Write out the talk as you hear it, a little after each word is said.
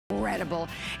incredible,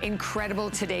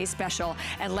 incredible today's special.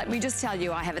 And let me just tell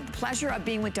you, I have the pleasure of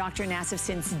being with Dr. Nassif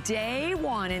since day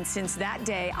one, and since that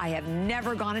day, I have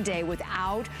never gone a day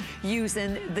without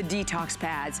using the detox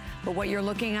pads. But what you're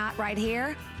looking at right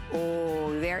here,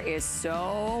 oh, there is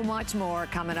so much more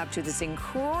coming up to this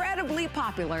incredibly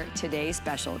popular today's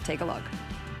special. Take a look.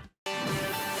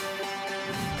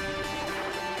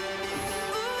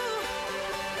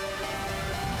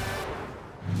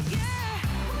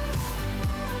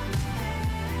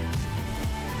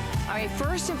 All right,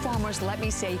 first and foremost, let me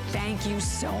say thank you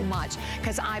so much,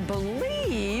 because I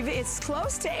believe it's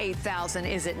close to 8,000,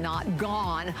 is it not,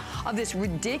 gone, of this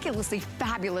ridiculously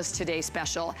fabulous Today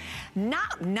Special.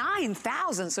 Not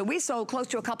 9,000, so we sold close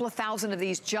to a couple of thousand of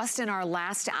these just in our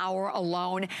last hour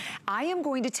alone. I am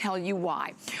going to tell you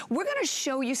why. We're gonna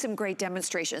show you some great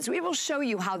demonstrations. We will show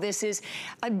you how this is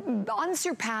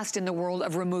unsurpassed in the world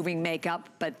of removing makeup,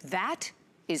 but that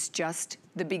is just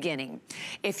the beginning.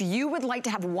 If you would like to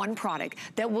have one product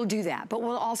that will do that, but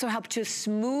will also help to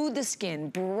smooth the skin,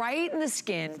 brighten the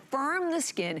skin, firm the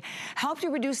skin, help to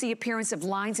reduce the appearance of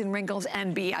lines and wrinkles,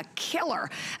 and be a killer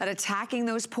at attacking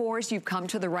those pores, you've come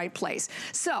to the right place.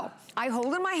 So, I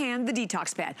hold in my hand the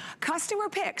detox pad. Customer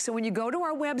pick, so when you go to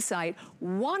our website,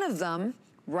 one of them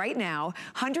right now,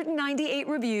 198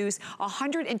 reviews,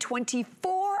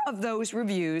 124 of those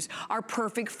reviews are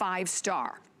perfect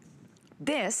 5-star.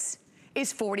 This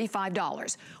is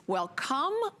 $45. Well,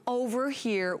 come over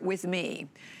here with me,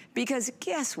 because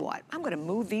guess what? I'm gonna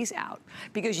move these out,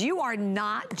 because you are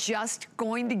not just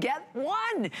going to get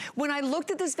one. When I looked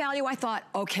at this value, I thought,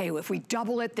 okay, if we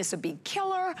double it, this would be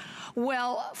killer.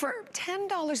 Well, for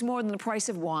 $10 more than the price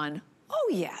of one, oh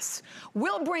yes,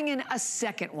 we'll bring in a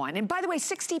second one. And by the way,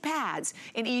 60 pads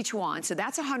in each one, so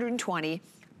that's 120,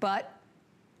 but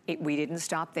we didn't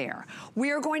stop there.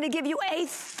 We are going to give you a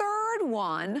third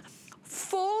one,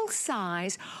 full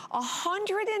size,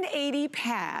 180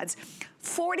 pads,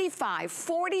 $45,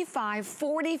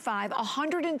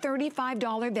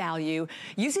 $135 value.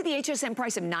 You see the HSN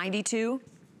price of $92?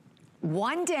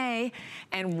 One day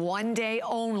and one day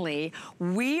only,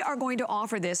 we are going to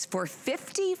offer this for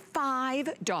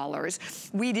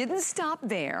 $55. We didn't stop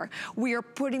there. We are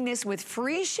putting this with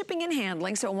free shipping and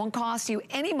handling, so it won't cost you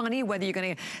any money, whether you're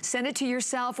gonna send it to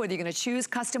yourself, whether you're gonna choose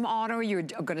custom auto, you're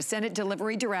gonna send it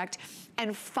delivery direct,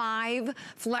 and 5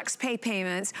 flex pay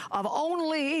payments of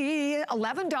only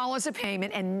 $11 a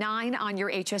payment and 9 on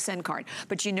your HSN card.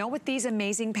 But you know what these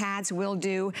amazing pads will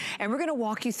do? And we're gonna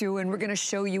walk you through and we're gonna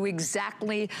show you exactly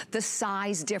the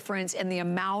size difference and the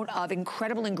amount of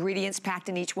incredible ingredients packed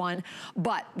in each one.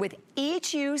 But with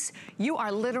each use, you are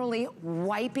literally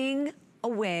wiping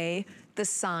away the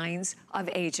signs of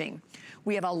aging.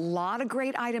 We have a lot of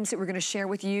great items that we're gonna share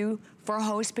with you for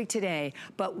Host Pick today,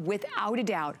 but without a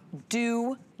doubt,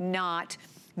 do not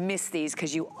miss these,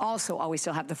 because you also always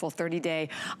still have the full 30-day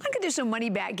unconditional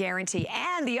money-back guarantee.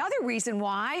 And the other reason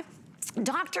why,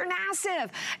 Dr. Nassif.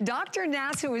 Dr.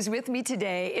 Nassif, who is with me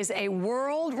today, is a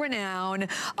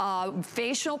world-renowned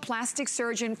facial plastic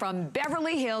surgeon from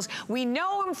Beverly Hills. We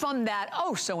know him from that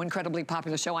so incredibly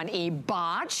popular show on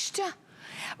E-Botched.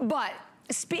 But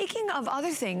speaking of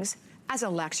other things, as a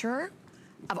lecturer,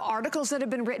 of articles that have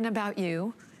been written about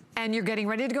you, and you're getting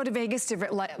ready to go to Vegas to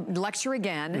lecture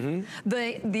again,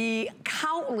 the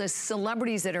countless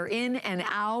celebrities that are in and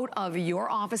out of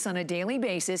your office on a daily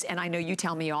basis, and I know you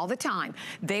tell me all the time,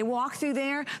 they walk through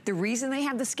there, the reason they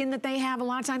have the skin that they have a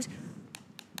lot of times,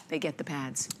 they get the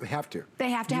pads. They have to.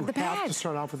 They have to have the pads. You have to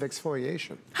start off with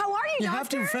exfoliation. How are you,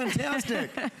 Doctor? You have to,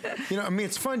 fantastic. You know, I mean,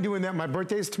 it's fun doing that. My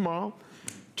birthday's tomorrow.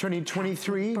 Turning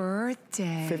 23. Happy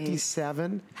birthday.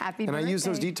 57. Happy birthday. And I use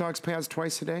those detox pads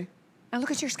twice a day. And look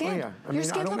at your skin. Oh yeah. Your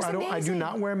skin looks amazing. I do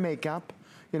not wear makeup,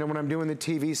 you know, when I'm doing the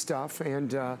TV stuff.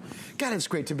 And God, it's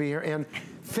great to be here. And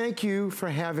thank you for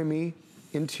having me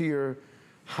into your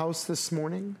house this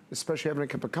morning, especially having a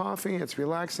cup of coffee. It's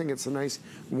relaxing. It's a nice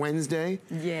Wednesday.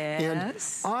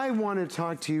 Yes. And I want to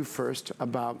talk to you first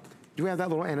about, do we have that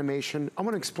little animation? I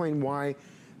want to explain why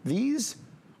these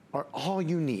are all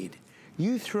you need.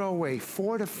 You throw away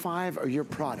 4 to 5 of your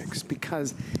products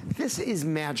because this is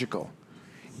magical.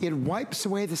 It wipes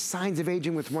away the signs of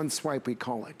aging with one swipe, we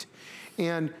call it.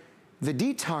 And the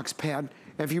detox pad,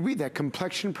 if you read that,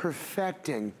 complexion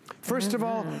perfecting. First of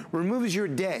all, removes your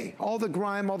day, all the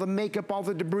grime, all the makeup, all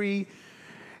the debris.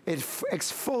 It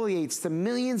exfoliates the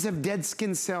millions of dead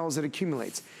skin cells it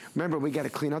accumulates. Remember, we gotta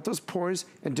clean out those pores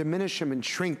and diminish them and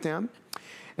shrink them.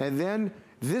 And then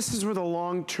this is where the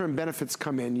long-term benefits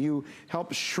come in. You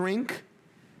help shrink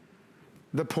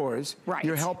the pores. Right.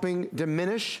 You're helping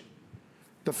diminish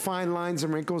the fine lines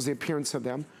and wrinkles, the appearance of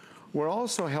them. we're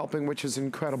also helping, which is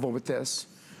incredible with this,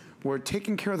 we're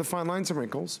taking care of the fine lines and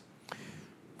wrinkles,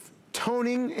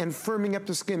 toning and firming up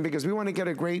the skin, because we want to get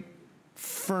a great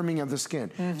firming of the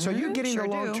skin. So you're getting the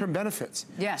long-term benefits.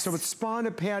 Yes. So with spa and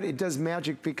a pad, it does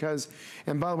magic because,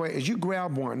 and by the way, as you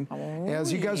grab one,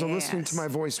 as you guys are listening to my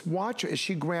voice, watch as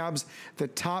she grabs the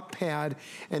top pad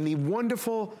and the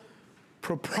wonderful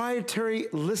proprietary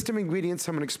list of ingredients.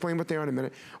 I'm going to explain what they are in a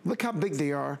minute. Look how big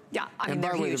they are. Yeah, I mean,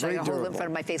 they're huge. I hold them in front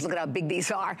of my face. Look at how big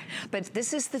these are. But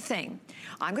this is the thing.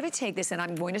 I'm going to take this and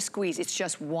I'm going to squeeze. It's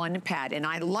just one pad. And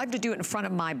I love to do it in front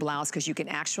of my blouse because you can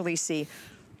actually see.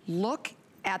 Look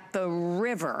at the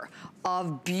river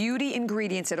of beauty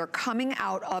ingredients that are coming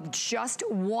out of just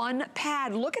one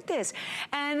pad. Look at this.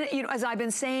 And, you know, as I've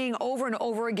been saying over and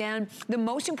over again, the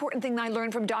most important thing I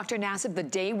learned from Dr. Nassif the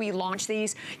day we launched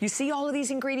these, you see all of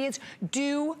these ingredients,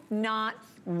 do not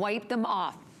wipe them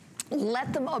off.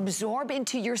 Let them absorb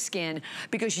into your skin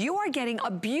because you are getting a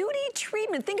beauty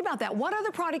treatment. Think about that. What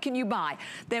other product can you buy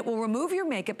that will remove your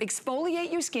makeup,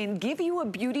 exfoliate your skin, give you a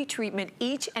beauty treatment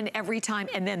each and every time?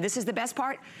 And then this is the best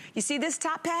part. You see this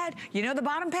top pad? You know the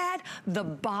bottom pad? The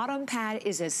bottom pad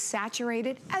is as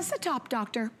saturated as the top,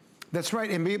 doctor. That's right.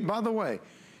 And by the way,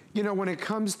 you know, when it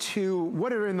comes to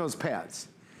what are in those pads,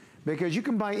 because you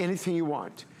can buy anything you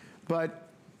want, but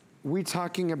we're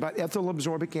talking about ethyl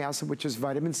absorbic acid, which is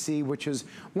vitamin C, which is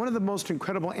one of the most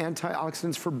incredible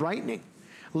antioxidants for brightening,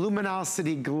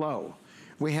 luminosity, glow.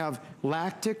 We have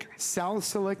lactic,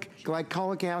 salicylic,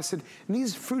 glycolic acid, and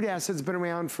these fruit acids have been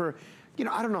around for, you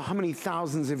know, I don't know how many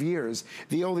thousands of years.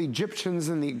 The old Egyptians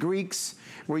and the Greeks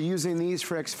were using these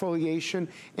for exfoliation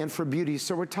and for beauty.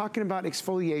 So we're talking about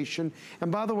exfoliation.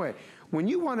 And by the way, when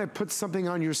you want to put something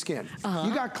on your skin,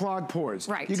 you got clogged pores,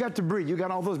 you got debris, you got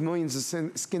all those millions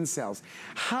of skin cells.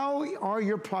 How are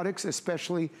your products,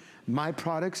 especially my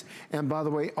products, and by the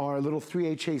way, our little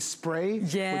 3HA spray,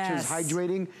 which is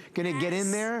hydrating, gonna get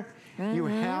in there? You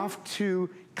have to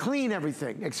clean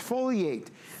everything, exfoliate.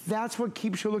 That's what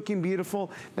keeps you looking beautiful.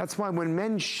 That's why when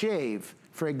men shave,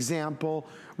 for example,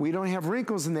 we don't have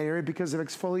wrinkles in that area because of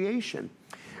exfoliation.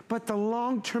 But the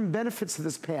long-term benefits of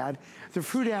this pad, the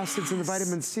fruit acids and the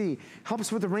vitamin C, helps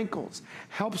with the wrinkles,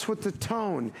 helps with the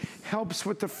tone, helps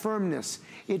with the firmness.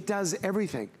 It does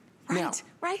everything. Right.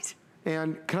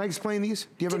 And can I explain these? Do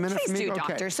you have a minute for me? Please do,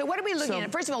 doctor. So what are we looking at?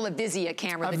 First of all, a Vizia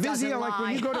camera that doesn't lie. Like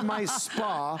when you go to my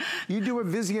spa, you do a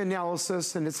Vizia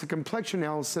analysis, and it's a complexion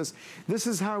analysis. This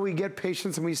is how we get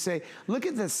patients, and we say, look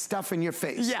at this stuff in your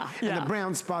face. And the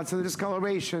brown spots, and the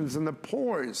discolorations, and the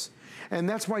pores. And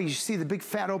that's why you see the big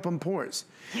fat open pores.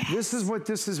 This is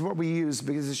what we use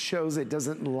because it shows it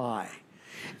doesn't lie.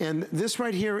 And this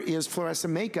right here is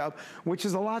fluorescent makeup, which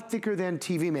is a lot thicker than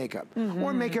TV makeup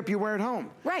or makeup you wear at home.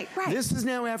 This is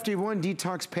now after one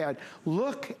detox pad.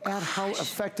 Look at how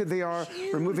effective they are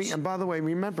removing. And by the way,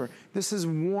 remember, this is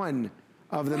one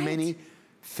of the many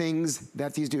things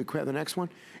that these do. Can we have the next one?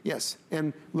 Yes.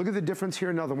 And look at the difference here,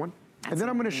 another one. And then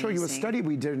I'm going to show you a study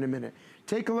we did in a minute.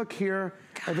 Take a look here,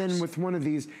 and then with one of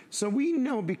these. So we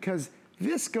know because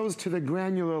this goes to the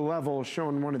granular level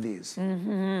showing one of these.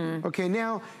 Okay,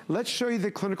 now let's show you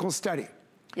the clinical study.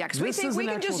 Yeah, because we think we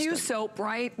can just use soap,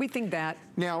 right? We think that.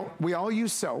 Now, we all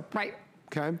use soap.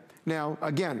 Okay. Now,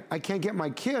 again, I can't get my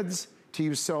kids to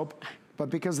use soap, but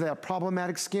because of that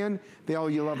problematic skin, they all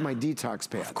love my detox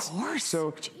pads. Of course.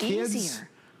 So kids,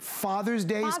 Father's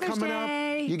Day is coming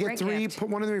up. You get three, put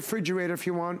one in the refrigerator if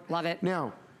you want. Love it.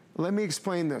 Now, let me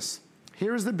explain this.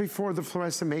 Here's the before the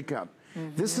fluorescent makeup.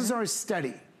 This is our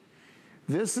study.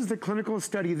 This is the clinical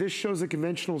study. This shows a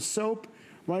conventional soap.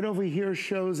 Right over here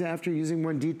shows after using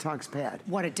one detox pad.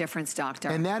 What a difference, doctor.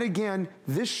 And that again,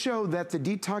 this showed that the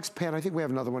detox pad, I think we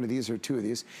have another one of these or two of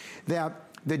these, that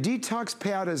the detox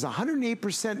pad is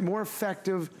 108% more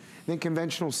effective than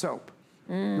conventional soap.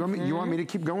 You want me to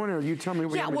keep going, or you tell me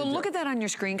what you want me to do? Look at that on your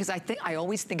screen, because I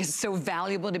always think it's so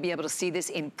valuable to be able to see this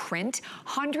in print.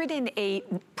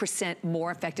 108%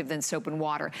 more effective than soap and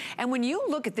water. And when you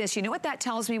look at this, you know what that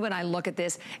tells me when I look at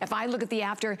this? If I look at the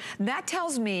after, that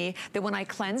tells me that when I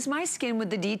cleanse my skin with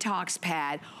the detox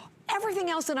pad, everything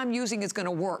else that I'm using is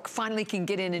gonna work, finally can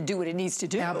get in and do what it needs to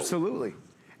do. Absolutely.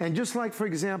 And just like, for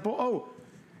example,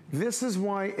 this is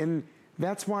why, and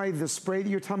that's why the spray that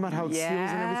you're talking about, how it seals and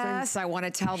everything. Yes, I want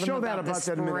to tell them about the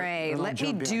spray. Let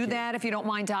me do that if you don't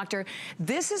mind, doctor.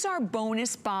 This is our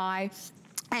bonus buy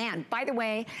And by the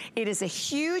way, it is a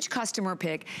huge customer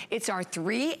pick. It's our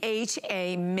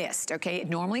 3HA Mist, okay?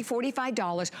 Normally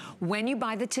 $45. When you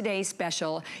buy the Today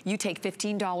Special, you take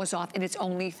 $15 off and it's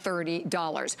only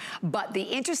 $30. But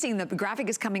the graphic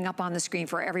is coming up on the screen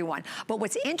for everyone. But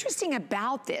what's interesting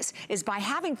about this is by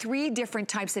having 3 different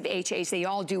types of HAs, they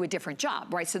all do a different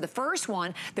job, right? So the first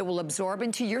one that will absorb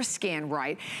into your skin,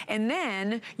 right? And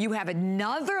then you have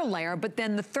another layer, but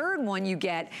then the third one you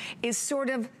get is sort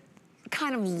of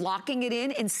kind of locking it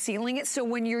in and sealing it. So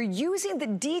when you're using the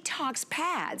detox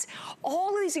pads,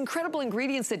 all of these incredible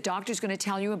ingredients that doctor's gonna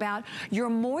tell you about, you're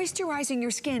moisturizing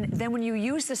your skin. Then when you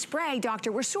use the spray,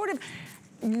 doctor, we're sort of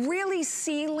really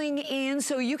sealing in,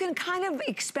 so you can kind of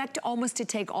expect almost to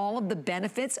take all of the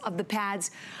benefits of the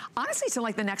pads, honestly, to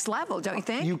like the next level, don't you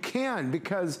think? You can,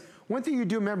 because one thing you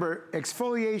do remember,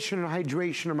 exfoliation and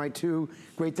hydration are my 2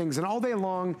 great things, and all day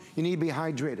long, you need to be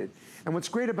hydrated. And what's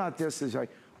great about this is I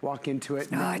walk into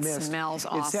it, not it mist. Smells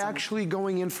awesome. It's actually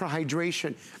going in for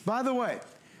hydration. By the way,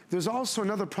 there's also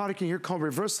another product in here called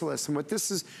Reversalis, and what this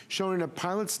is showing in a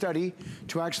pilot study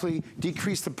to actually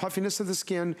decrease the puffiness of the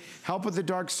skin, help with the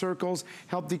dark circles,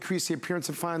 help decrease the appearance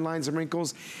of fine lines and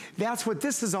wrinkles. That's what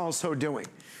this is also doing.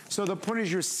 So the point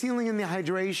is you're sealing in the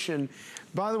hydration.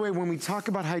 By the way, when we talk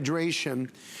about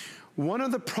hydration, one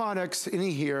of the products in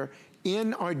here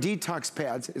in our detox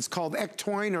pads, it's called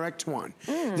Ectoine or Ectoine.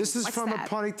 This is from a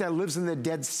product that lives in the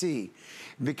Dead Sea,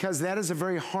 because that is a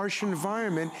very harsh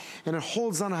environment and it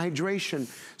holds on hydration.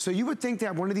 So you would think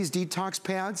that one of these detox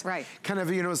pads, kind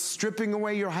of, you know, stripping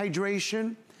away your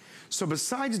hydration. So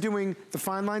besides doing the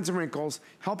fine lines and wrinkles,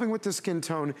 helping with the skin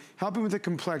tone, helping with the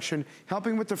complexion,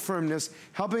 helping with the firmness,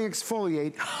 helping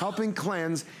exfoliate, helping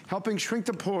cleanse, helping shrink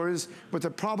the pores with the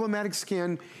problematic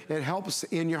skin, it helps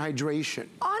in your hydration.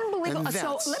 Unbelievable.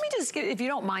 So let me just get, if you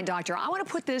don't mind, doctor, I want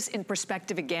to put this in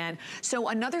perspective again. So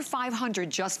another 500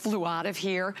 just flew out of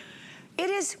here. It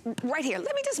is right here.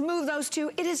 Let me just move those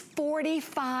 2. It is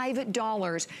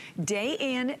 $45 day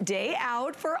in, day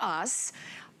out for us.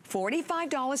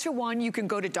 $45 for one. You can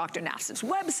go to Dr. Nafson's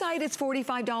website. It's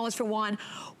 $45 for one.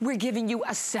 We're giving you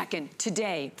a second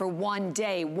today for one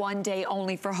day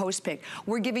only for host pick.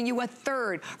 We're giving you a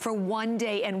third for one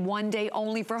day and one day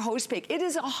only for host pick. It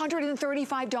is a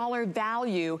 $135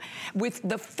 value with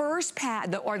the first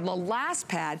pad, or the last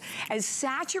pad, as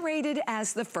saturated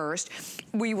as the first.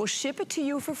 We will ship it to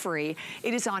you for free.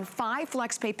 It is on 5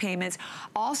 flex pay payments.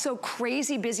 Also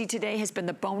crazy busy today has been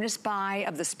the bonus buy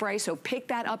of the spray, so pick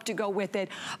that up to go with it.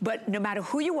 But no matter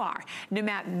who you are, no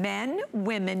matter men,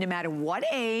 women, no matter what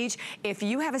age, if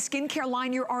you have a skincare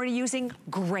line you're already using,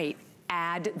 great.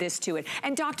 Add this to it.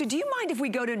 And doctor, do you mind if we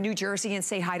go to New Jersey and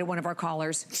say hi to one of our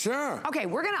callers? Sure. Okay,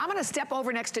 I'm gonna step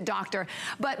over next to doctor.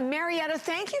 But Marietta,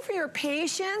 thank you for your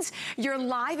patience. You're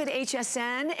live at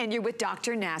HSN and you're with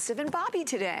Dr. Nassif and Bobbi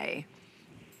today.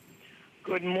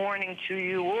 Good morning to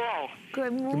you all.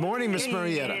 Good morning. Good morning, Miss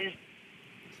Marietta.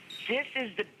 This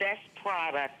is the best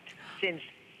product since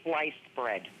sliced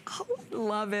bread. Oh,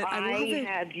 love it. I love it.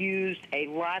 I have used a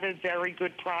lot of very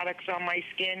good products on my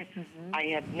skin. I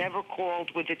have never called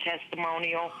with a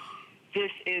testimonial.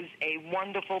 This is a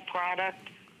wonderful product.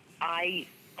 I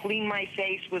clean my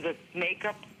face with a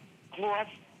makeup cloth,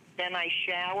 then I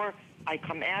shower. I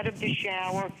come out of the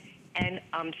shower, and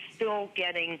I'm still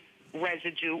getting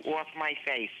residue off my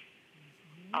face.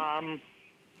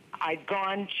 I've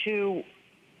gone to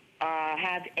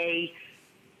have a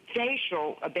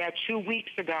facial about 2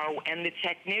 weeks ago, and the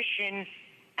technician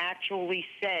actually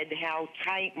said how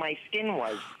tight my skin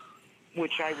was,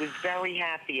 which I was very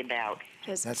happy about.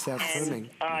 That's that feeling.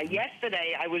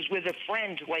 Yesterday, I was with a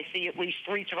friend who I see at least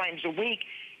 3 times a week,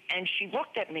 and she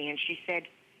looked at me and she said,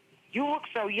 "You look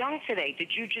so young today.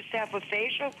 Did you just have a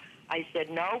facial?" I said,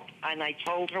 "Nope," and I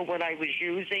told her what I was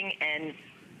using, and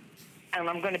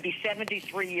I'm going to be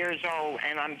 73 years old,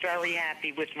 and I'm very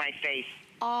happy with my face.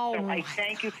 Oh, so I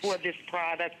thank you for this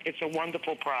product. It's a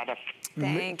wonderful product.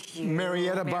 Thank you.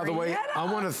 Marietta, by the way, I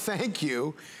want to thank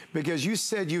you because you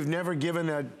said you've never given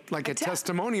a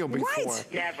testimonial before. Right.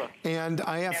 Never. And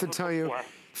I have to tell you,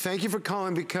 thank you for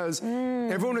calling, because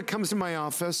everyone that comes to my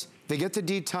office, they get the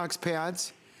detox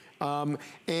pads.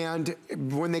 And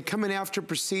when they come in after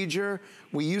procedure,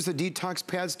 we use the detox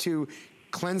pads to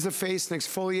cleanse the face and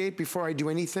exfoliate before I do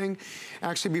anything.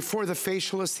 Actually, before the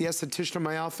facialist, the esthetician in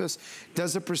my office,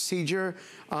 does a procedure,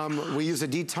 we use a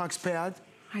detox pad.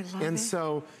 I love it. And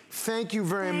so, Thank you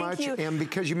very much. And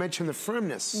because you mentioned the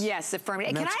firmness. Yes, the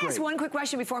firmness. Can I ask one quick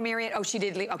question before Mariette? Oh, she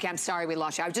did leave. Okay, I'm sorry we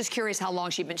lost you. I was just curious how long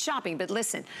she'd been shopping. But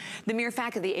listen, the mere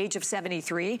fact at the age of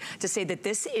 73 to say that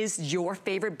this is your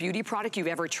favorite beauty product you've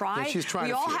ever tried. Yeah, she's tried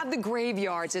we all have the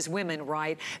graveyards as women,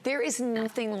 right? There is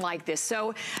nothing like this.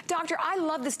 So, Doctor, I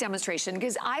love this demonstration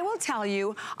because I will tell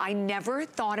you, I never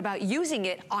thought about using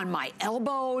it on my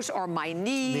elbows or my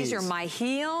knees. Or my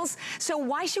heels. So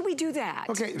why should we do that?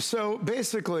 Okay, so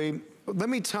basically, let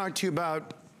me talk to you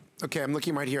about, okay, I'm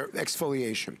looking right here,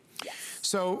 exfoliation. Yes.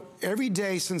 So every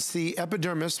day since the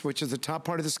epidermis, which is the top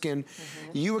part of the skin,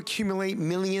 you accumulate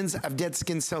millions of dead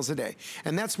skin cells a day.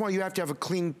 And that's why you have to have a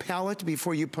clean palate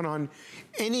before you put on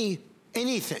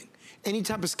anything. Any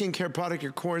type of skincare product,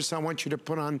 of course, I want you to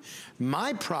put on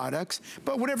my products,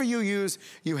 but whatever you use,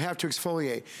 you have to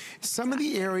exfoliate. Some of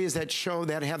the areas that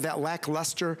have that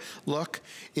lackluster look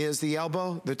is the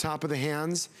elbow, the top of the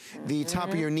hands, the top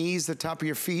of your knees, the top of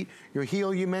your feet, your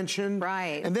heel you mentioned.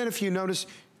 Right. And then if you notice,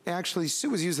 actually,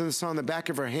 Sue was using this on the back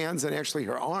of her hands and actually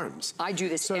her arms. I do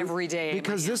this every day.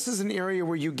 Because this is an area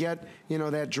where you get, you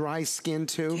know, that dry skin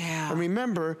too. Yeah. And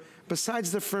remember,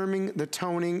 besides the firming, the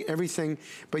toning, everything,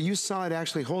 but you saw it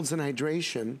actually holds in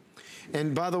hydration.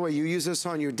 And by the way, you use this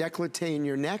on your décolleté and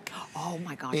your neck. Oh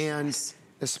my gosh, and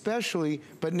especially,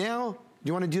 but now, do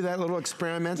you want to do that little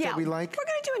experiment that we like? We're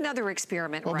going to do another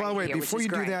experiment by the way, here, before you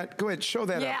do that, go ahead, show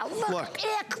that up. Yeah,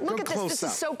 look at this. This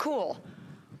is so cool.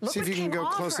 Look, see if you can go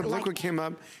close up. Look what came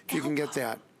up. If you can get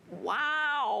that.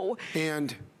 Wow.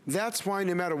 And that's why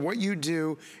no matter what you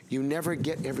do, you never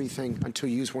get everything until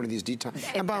you use one of these detox.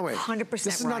 And by the way, 100%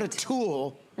 this is not a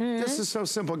tool. This is so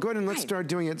simple. Go ahead and let's start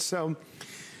doing it. So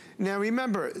now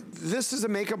remember, this is a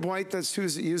makeup white that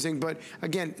Sue's using, but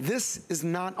again, this is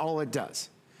not all it does.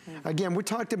 Again, we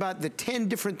talked about the 10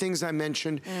 different things I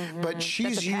mentioned, but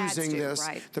she's using this.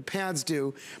 The pads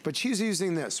do, but she's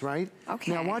using this, right?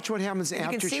 Okay. Now watch what happens after she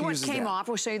uses that. You can see what came off.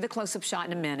 We'll show you the close-up shot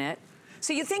in a minute.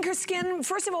 So you think her skin,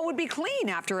 first of all, would be clean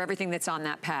after everything that's on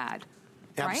that pad?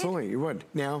 Absolutely, you would.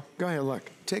 Now, go ahead,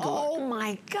 look. Take a look. Oh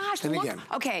my gosh, and look. Again.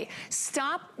 Okay,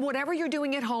 stop whatever you're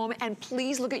doing at home and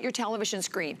please look at your television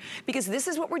screen because this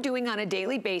is what we're doing on a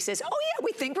daily basis. Oh yeah,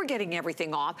 we think we're getting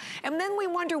everything off and then we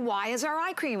wonder why is our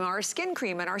eye cream, our skin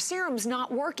cream and our serums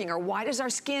not working or why does our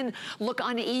skin look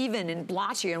uneven and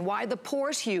blotchy and why are the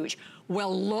pores huge?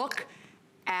 Well, look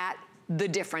at the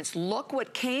difference. Look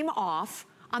what came off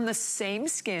on the same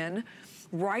skin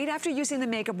right after using the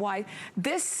makeup wipe.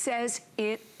 This says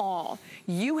it all.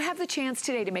 You have the chance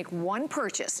today to make one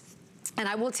purchase. And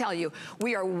I will tell you,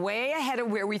 we are way ahead of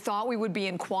where we thought we would be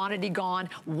in quantity gone.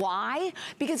 Why?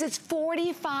 Because it's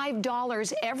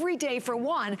 $45 every day for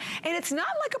one. And it's not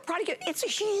like a product, it's a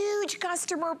huge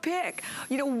customer pick.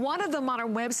 You know, one of them on our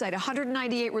website,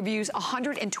 198 reviews,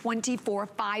 124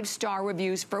 five-star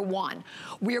reviews for one.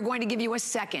 We are going to give you a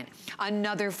second,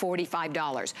 another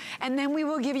 $45. And then we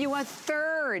will give you a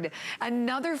third,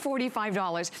 another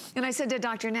 $45. And I said to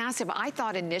Dr. Nassif, I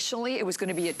thought initially it was going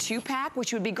to be a two-pack,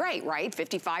 which would be great, right?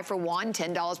 55 for one,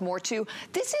 $10 more two.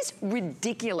 This is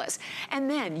ridiculous. And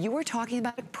then you were talking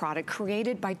about a product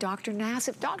created by Dr.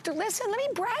 Nassif. Doctor, listen, let me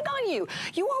brag on you.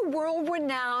 You are a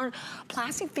world-renowned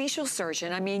plastic facial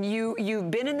surgeon. I mean, you've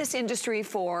been in this industry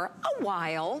for a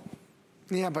while.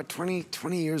 Yeah, about 20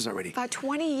 years already. About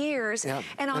 20 years. Yeah.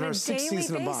 And on a daily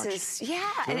basis. Yeah,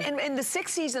 and the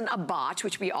sixth season of Botch,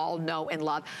 which we all know and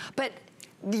love. But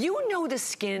you know the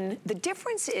skin, the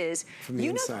difference is,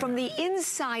 from the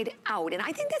inside out. And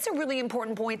I think that's a really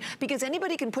important point because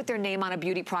anybody can put their name on a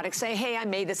beauty product, say, hey, I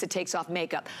made this, it takes off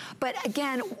makeup. But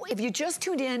again, if you just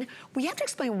tuned in, we have to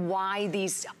explain why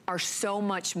these are so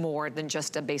much more than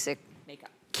just a basic makeup.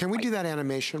 Can we do that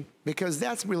animation? Because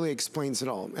that really explains it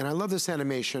all. And I love this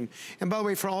animation. And by the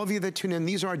way, for all of you that tune in,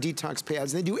 these are our detox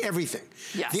pads. They do everything.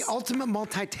 Yes. The ultimate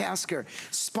multitasker.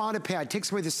 Spot pad,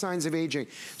 takes away the signs of aging.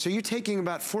 So you're taking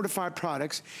about 4 to 5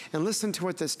 products, and listen to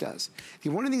what this does.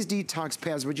 One of these detox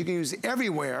pads, which you can use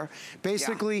everywhere,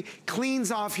 basically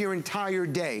cleans off your entire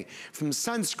day. From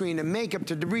sunscreen to makeup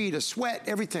to debris to sweat,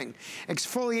 everything.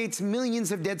 Exfoliates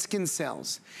millions of dead skin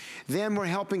cells. Then we're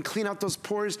helping clean out those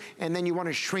pores, and then you want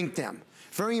to shrink them.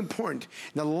 Very important.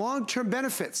 Now, the long-term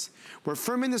benefits. We're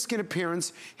firming the skin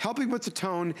appearance, helping with the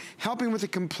tone, helping with the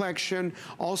complexion,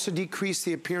 also decrease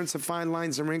the appearance of fine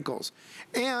lines and wrinkles.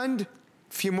 And a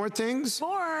few more things.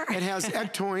 It has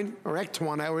ectoin, or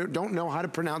ectoin, I don't know how to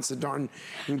pronounce the darn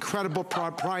incredible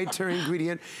proprietary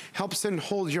ingredient, helps in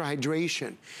hold your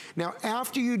hydration. Now,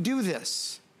 after you do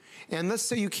this, And let's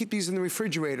say you keep these in the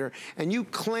refrigerator and you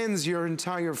cleanse your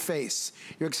entire face,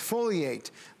 you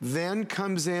exfoliate. Then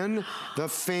comes in the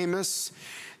famous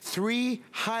 3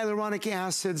 hyaluronic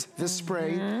acids, this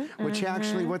spray, which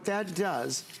actually what that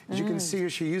does, as you can see here,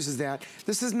 she uses that.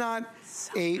 This is not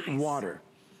water.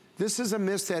 This is a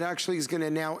mist that actually is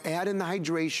gonna now add in the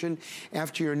hydration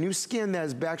after your new skin that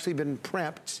has actually been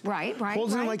prepped. Right.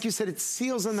 Holds in, like you said, it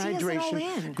seals in the hydration. It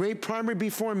all in. Great primer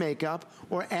before makeup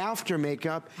or after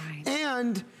makeup. Right.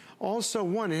 And also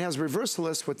it has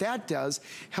reversalist. What that does,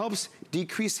 helps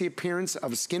decrease the appearance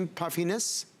of skin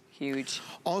puffiness. Huge.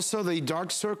 Also the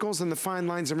dark circles and the fine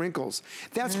lines and wrinkles.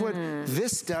 That's what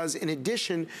this does, in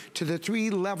addition to the 3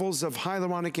 levels of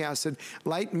hyaluronic acid,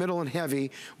 light, middle, and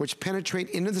heavy, which penetrate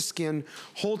into the skin,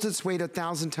 holds its weight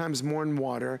 1,000 times more in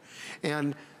water.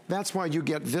 And that's why you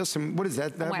get this. And what is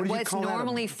that? What do you call that? It's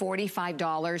normally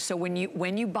 $45. So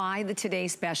when you buy the Today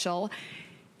Special,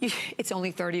 it's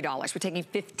only $30. We're taking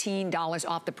 $15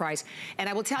 off the price. And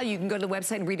I will tell you, you can go to the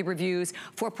website and read the reviews,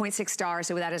 4.6 stars,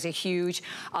 so that is a huge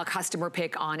customer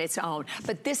pick on its own.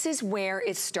 But this is where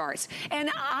it starts. And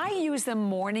I use them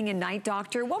morning and night,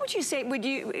 doctor. What would you say, would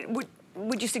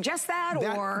you suggest that,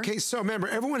 or? Okay, so remember,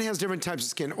 everyone has different types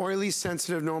of skin. Oily,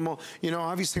 sensitive, normal. You know,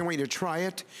 obviously I want you to try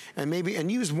it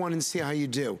and use one and see how you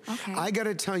do. Okay. I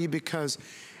gotta tell you, because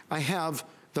I have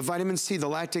the vitamin C, the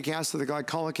lactic acid, the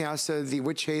glycolic acid, the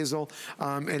witch hazel.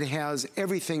 It has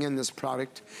everything in this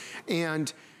product.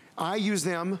 And I use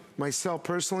them myself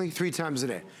personally 3 times a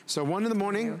day. So 1 in the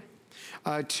morning,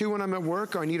 2 when I'm at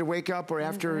work, or I need to wake up, or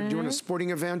after doing a sporting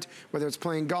event, whether it's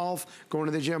playing golf, going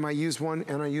to the gym, I use one,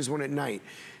 and I use one at night.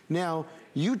 Now,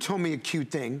 you told me a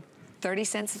cute thing. 30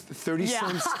 cents? 30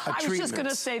 cents a treatment. I was just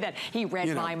gonna say that. He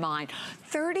read my mind.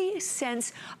 30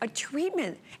 cents a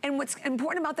treatment. And what's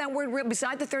important about that word,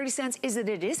 beside the 30 cents, is that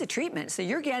it is a treatment. So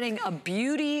you're getting a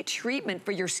beauty treatment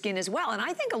for your skin as well. And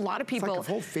I think a lot of people— It's like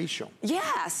a full facial.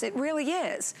 Yes, it really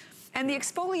is. And the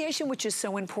exfoliation, which is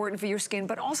so important for your skin,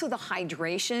 but also the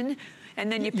hydration.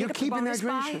 And then you pick up the bonus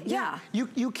buy. Yeah.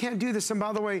 You can't do this. And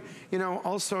by the way, you know,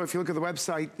 also if you look at the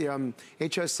website, the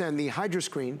HSN, the Hydra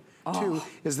Screen, too,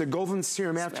 is the golden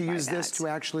serum. After you use this to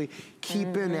actually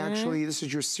keep in, this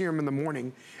is your serum in the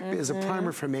morning, is a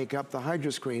primer for makeup, the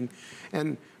Hydra Screen.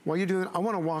 And while you're doing it, I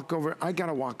want to walk over, I got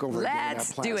to walk over.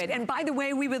 Let's do it. And by the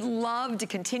way, we would love to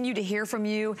continue to hear from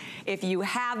you if you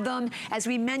have them. As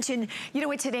we mentioned, you know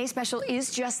what, today's special is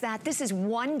just that. This is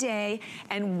 1 day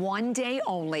and 1 day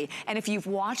only. And if you've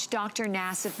watched Dr.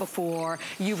 Nassif before,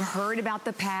 you've heard about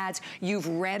the pads, you've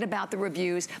read about the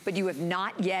reviews, but you have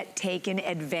not yet taken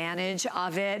advantage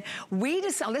of it. We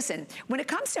just, listen, when it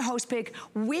comes to host pick,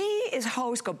 we as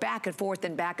hosts go back and forth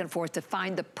to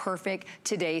find the perfect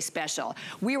today's special.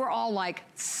 We were all like,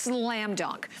 slam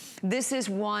dunk. This is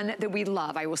one that we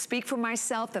love. I will speak for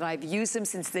myself that I've used them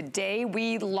since the day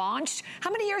we launched.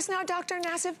 How many years now, Dr.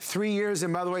 Nassif? 3 years,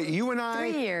 and by the way, you and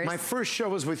I, 3 years. My first show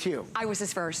was with you. I was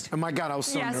his first. Oh my God, I was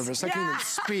so nervous. I couldn't even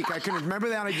speak. I couldn't remember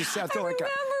that. I just sat there like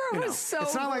it was so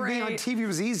it's not like being on TV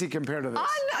was easy compared to this.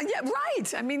 Yeah,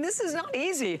 right. I mean, this is not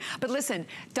easy. But listen,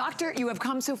 doctor, you have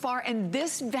come so far, and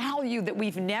this value that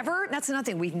we've never, that's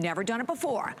nothing, we've never done it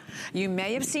before. You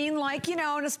may have seen, like, you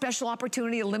know, in a special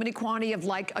opportunity, a limited quantity of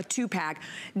like a 2-pack.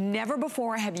 Never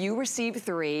before have you received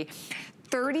 3.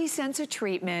 30 cents a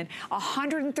treatment,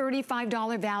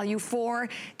 $135 value for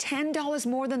 $10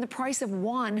 more than the price of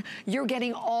 1. You're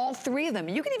getting all 3 of them.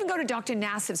 You can even go to Dr.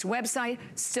 Nassif's website,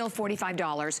 still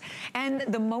 $45. And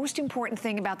the most important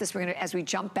thing about this, we're gonna, as we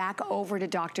jump back over to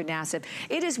Dr. Nassif,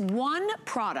 it is one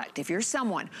product. If you're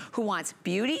someone who wants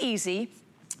beauty easy,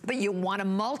 but you want to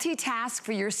multitask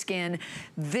for your skin,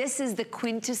 this is the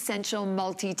quintessential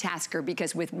multitasker,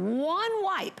 because with one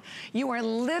wipe, you are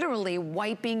literally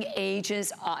wiping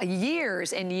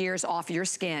years and years off your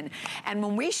skin. And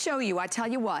when we show you, I tell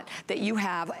you what, that you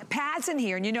have pads in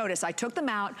here, and you notice I took them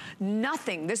out,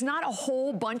 nothing. There's not a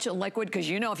whole bunch of liquid, because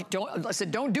you know, if you don't, I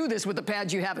said, don't do this with the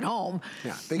pads you have at home.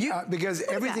 Yeah, because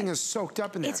everything is soaked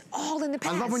up in there. It's all in the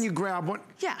pads. I love when you grab one.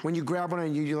 Yeah. When you grab one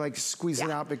and you like squeeze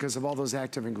it out because of all those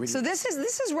active ingredients. So this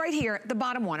is right here, the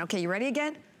bottom one. Okay, you ready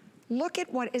again? Look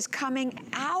at what is coming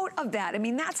out of that. I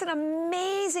mean, that's an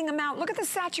amazing amount. Look at the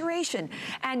saturation.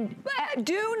 And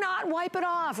do not wipe it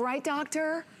off, right,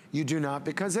 doctor? You do not,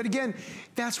 because again,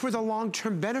 that's where the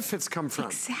long-term benefits come from.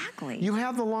 Exactly. You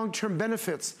have the long-term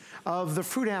benefits of the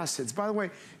fruit acids. By the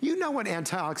way, you know what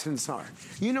antioxidants are.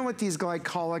 You know what these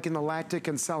glycolic and the lactic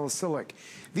and salicylic.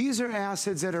 These are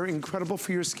acids that are incredible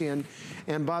for your skin.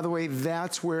 And by the way,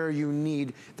 that's where you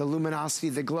need the luminosity,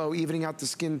 the glow, evening out the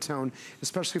skin tone,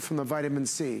 especially from the vitamin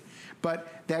C.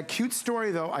 But that cute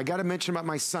story, though, I got to mention about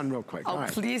my son real quick. Oh,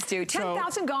 please do.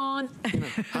 10,000 gone.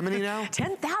 How many now?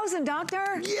 10,000,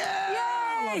 doctor. Yeah! Yay!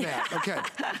 I love that.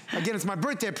 Okay. Again, it's my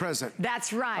birthday present.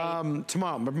 That's right.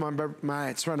 Tomorrow.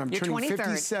 That's right. I'm turning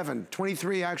 57.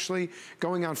 23, actually,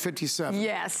 going on 57.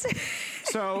 Yes.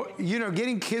 So, you know,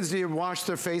 getting kids to wash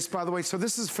their face, by the way, so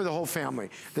this is for the whole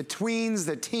family. The tweens,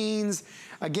 the teens,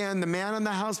 again, the man in the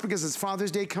house, because it's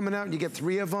Father's Day coming out, and you get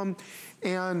 3 of them.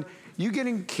 And you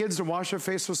getting kids to wash their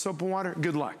face with soap and water,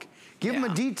 good luck. Give them a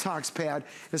detox pad,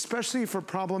 especially for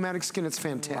problematic skin, it's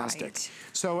fantastic. Right.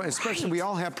 So especially, we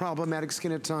all have problematic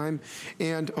skin at time.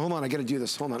 And hold on, I gotta do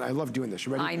this, hold on. I love doing this,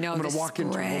 you ready? I know, I'm gonna walk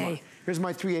into it, hold on. Here's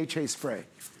my 3 HA spray.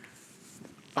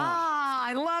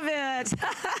 I love it.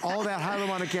 All that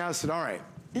hyaluronic acid, all right.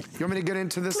 You want me to get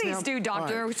into this now? Please do,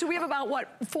 doctor. Right. So we have about,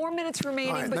 what, 4 minutes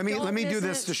remaining? All right, but let me do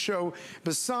this to show,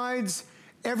 besides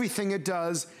everything it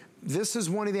does, this is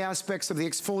one of the aspects of the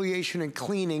exfoliation and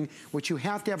cleaning, which you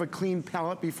have to have a clean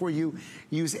palette before you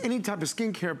use any type of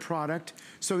skincare product,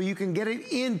 so you can get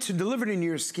it in to deliver it into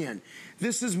your skin.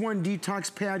 This is one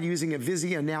detox pad using a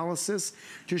Visi analysis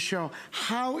to show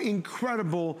how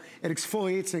incredible it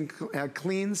exfoliates and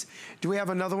cleans. Do we have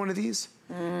another one of these?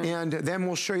 And then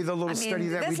we'll show you the little study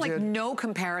that we did. That's like no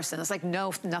comparison. It's like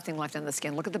nothing left on the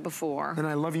skin. Look at the before. And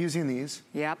I love using these.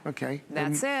 Yep. Okay.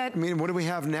 That's it. I mean, what do we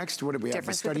have next? What do we have?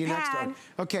 The study next?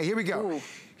 Okay, here we go. Ooh.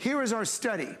 Here is our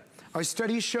study. Our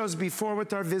study shows before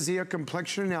with our Visia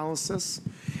complexion analysis.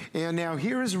 And now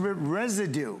here is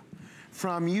residue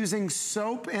from using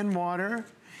soap and water.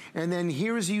 And then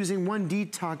here is using one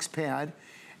detox pad.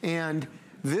 And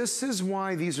this is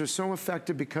why these are so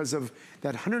effective, because of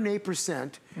that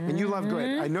 108%. And you love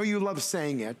grit. I know you love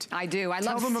saying it. I do. I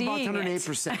love seeing it. Tell them about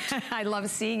 108%. I love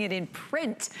seeing it in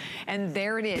print. And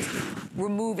there it is.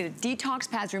 Remove it. Detox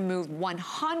pads remove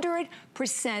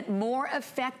 100% more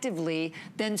effectively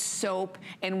than soap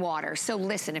and water. So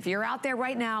listen, if you're out there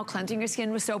right now cleansing your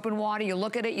skin with soap and water, you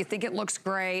look at it, you think it looks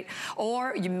great,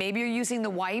 or maybe you're using the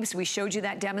wipes. We showed you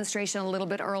that demonstration a little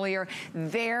bit earlier.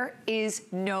 There is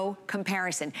no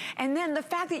comparison. And then the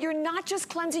fact that you're not just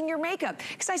cleansing your makeup,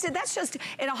 because I said that's just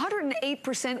at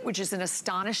 108%, which is an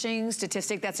astonishing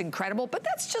statistic. That's incredible, but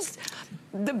that's just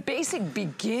the basic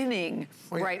beginning,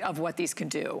 right, of what these can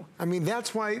do. I mean,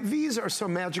 that's why these are so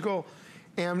magical.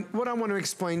 And what I want to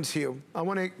explain to you, I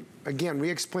want to, again,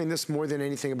 re-explain this more than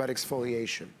anything about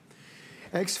exfoliation.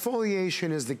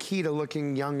 Exfoliation is the key to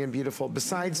looking young and beautiful,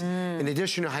 besides, in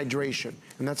addition to hydration,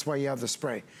 and that's why you have the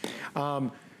spray.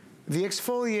 The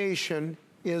exfoliation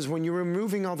is when you're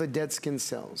removing all the dead skin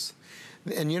cells,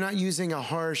 and you're not using a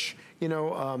harsh, you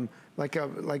know, like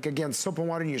again, soap and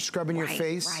water, and you're scrubbing your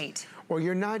face. Or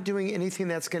you're not doing anything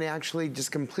that's gonna actually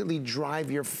just completely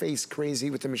drive your face crazy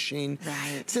with the machine.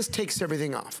 This takes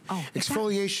everything off.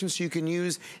 Exfoliation, so you can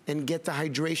use and get the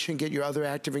hydration, get your other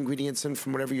active ingredients in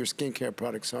from whatever your skincare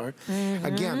products are.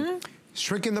 Again,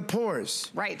 shrinking the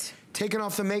pores. Taking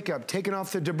off the makeup, taking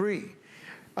off the debris.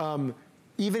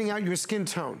 Evening out your skin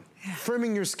tone.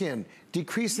 Firming your skin.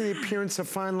 Decreasing the appearance of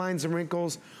fine lines and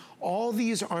wrinkles. All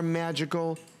these are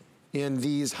magical in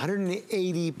these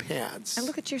 180 pads. And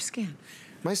look at your skin.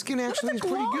 My skin actually is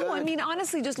pretty good. I mean,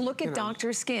 honestly, just look at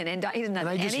Doctor's skin. And he doesn't have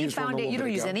any foundation. You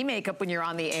don't use any makeup when you're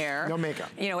on the air. No makeup.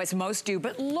 You know, as most do.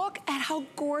 But look at how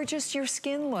gorgeous your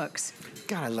skin looks.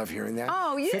 God, I love hearing that.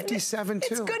 Oh, yeah. 57 too.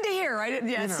 It's good to hear, right?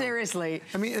 Yeah, you know, seriously.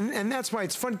 I mean, and that's why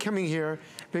it's fun coming here,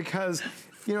 because,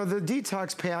 you know, the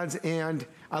detox pads, and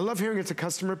I love hearing it's a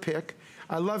customer pick.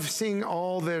 I love seeing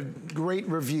all the great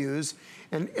reviews.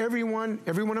 And every one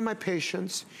of my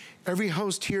patients, every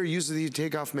host here uses these to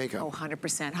take off makeup. Oh,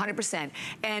 100%, 100%.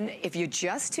 And if you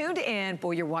just tuned in,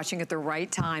 boy, you're watching at the right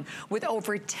time. With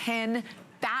over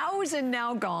 10,000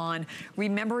 now gone,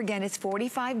 remember again, it's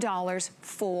 $45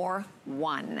 for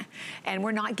one. And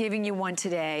we're not giving you one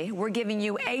today. We're giving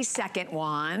you a second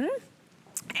one.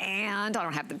 And I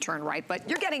don't have them turned right, but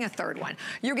you're getting a third one.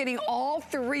 You're getting all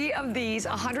 3 of these,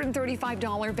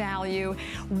 $135 value.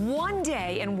 One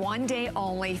day and one day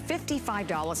only, $55,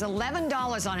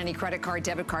 $11 on any credit card,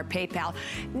 debit card, PayPal.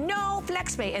 No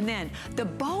FlexPay. And then the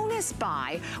bonus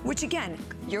buy, which again,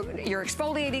 you're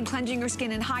exfoliating, cleansing your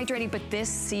skin and hydrating, but this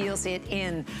seals it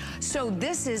in. So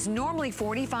this is normally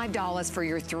 $45 for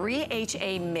your 3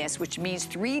 HA mist, which means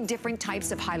 3 different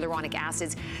types of hyaluronic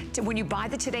acids. When you buy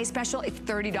the Today Special, it's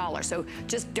 $30. So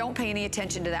just don't pay any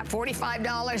attention to that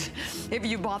 $45 if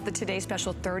you bought the Today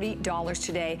Special, $30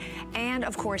 today. And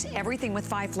of course, everything with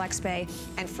 5 FlexPay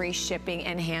and free shipping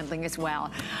and handling as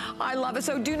well. I love it.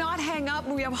 So do not hang up.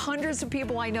 We have hundreds of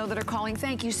people I know that are calling.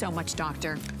 Thank you so much,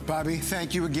 Doctor. Bobbi,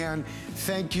 thank you again.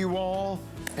 Thank you all.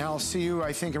 And I'll see you,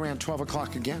 I think, around 12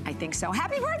 o'clock again. I think so.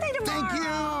 Happy birthday tomorrow. Thank you.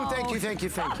 Thank you, thank you,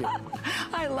 thank you.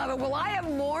 I love it. Well, I have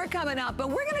more coming up, but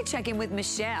we're going to check in with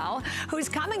Michelle, who's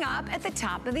coming up at the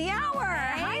top of the hour.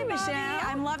 Hey, Hi, Michelle. Bobbi.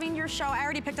 I'm loving your show. I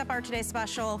already picked up our Today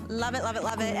Special. Love it, love it,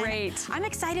 love it. Great. And I'm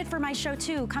excited for my show,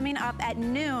 too, coming up at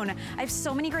noon. I have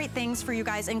so many great things for you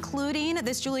guys, including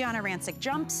this Juliana Rancic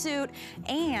jumpsuit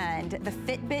and the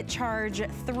Fitbit Charge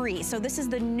 3. So this is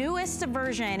the newest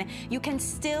version. You can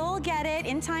still get it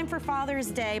in time for Father's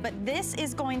Day, but this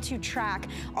is going to track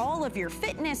all of your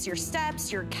fitness, your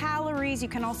steps, your calories. You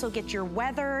can also get your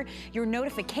weather, your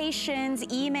notifications,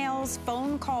 emails,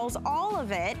 phone calls, all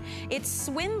of it. It's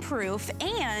swim-proof,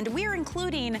 and we're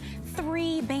including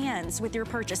 3 bands with your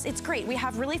purchase. It's great. We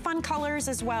have really fun colors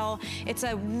as well. It's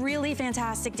a really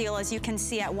fantastic deal, as you can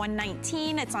see, at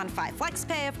 $119. It's on 5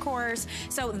 FlexPay, of course.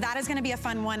 So that is going to be a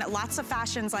fun one. Lots of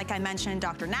fashions, like I mentioned.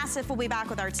 Dr. Nassif will be back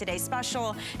with our Today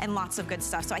Special, and lots of good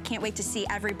stuff. So I can't wait to see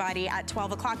everybody at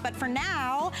 12 o'clock. But for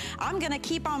now, I'm going to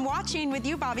keep on watching with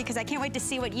you, Bobbi, because I can't wait to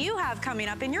see what you have coming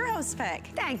up in your host pick.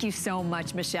 Thank you so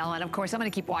much, Michelle. And of course, I'm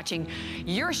going to keep watching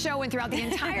your show and throughout the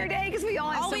entire day, because we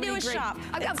all have all so we do many is great... shop.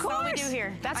 Of That's course. all we do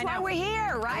here. That's why we're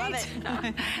here, right? I love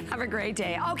it. Have a great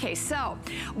day. Okay, so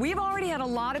we've already had a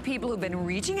lot of people who've been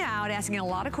reaching out, asking a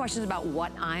lot of questions about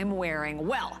what I'm wearing.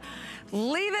 Well,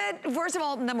 leave it. First of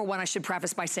all, number one, I should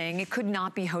preface by saying it could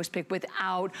not be Host Pick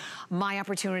without my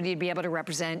opportunity to be able to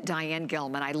represent Diane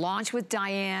Gilman. I launched with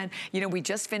Diane. You know, we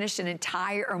just finished an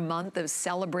entire month of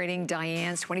celebrating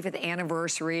Diane's 25th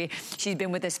anniversary. She's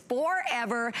been with us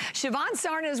forever. Siobhan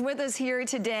Sarna is with us here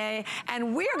today,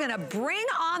 and we're gonna bring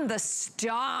on the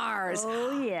stars.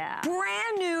 Oh, yeah.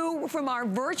 Brand new from our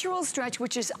virtual stretch,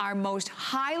 which is our most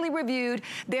highly reviewed.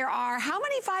 There are how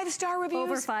many 5-star reviews?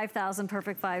 Over 5,000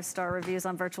 perfect 5-star reviews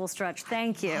on virtual stretch.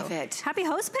 Thank you. Love it. Happy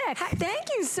Host Pick. Thank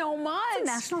you so much. It's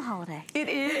a national holiday. It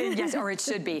is, yes, or it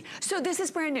should be. So this is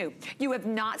brand new. You have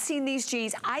not seen these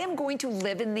jeans. I am going to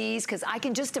live in these because I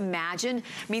can just imagine.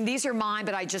 I mean, these are mine,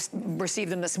 but I just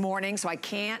received them this morning, so I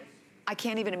can't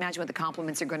even imagine what the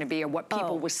compliments are going to be or what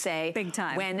people will say big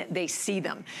time when they see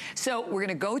them. So we're going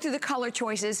to go through the color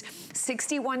choices,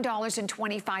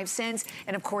 $61.25.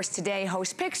 And of course, today,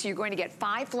 Host Picks, you're going to get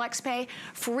 5 FlexPay,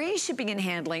 free shipping and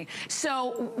handling.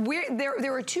 So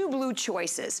there are 2 blue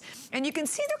choices. And you can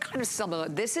see they're kind of similar.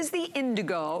 This is the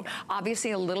indigo,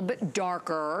 obviously a little bit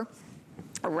darker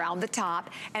around the top,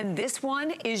 and this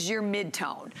one is your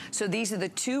mid-tone. So these are the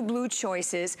 2 blue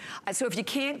choices. So if you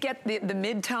can't get the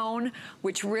mid-tone,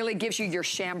 which really gives you your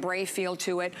chambray feel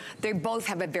to it, they both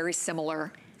have a very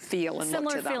similar feel and look to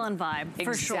them. Similar feel and vibe,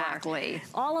 for sure. Exactly.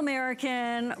 All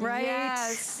American, right?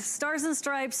 Yes. Stars and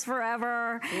stripes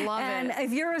forever. Love and it.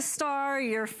 if you're a star,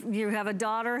 you have a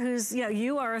daughter who's,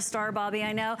 you are a star, Bobbi,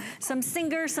 I know. Some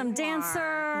singer, some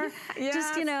dancer. Yes.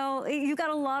 Just, you've got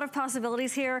a lot of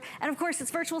possibilities here. And of course, it's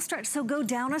virtual stretch, so go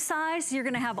down a size. You're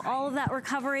gonna have all of that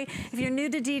recovery. If you're new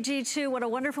to DG2, what a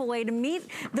wonderful way to meet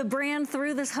the brand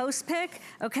through this Host Pick.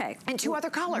 Okay. And 2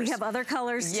 other colors. We have other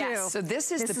colors, too. Yes, so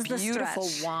this is the beautiful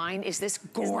wine. Is this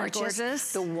gorgeous? Isn't that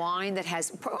gorgeous? The wine that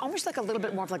has almost like a little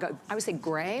bit more of like a, I would say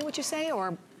gray, would you say?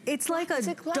 Or it's like a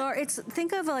dark,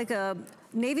 think of like a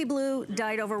navy blue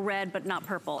dyed over red, but not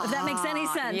purple. If that makes any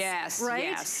sense. Yes, right?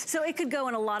 yes. So it could go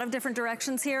in a lot of different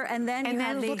directions here, and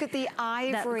then look at the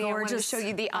ivory. I wanted to show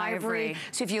you the ivory.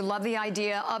 So if you love the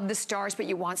idea of the stars, but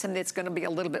you want something that's going to be a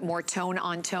little bit more tone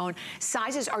on tone,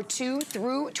 sizes are 2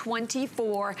 through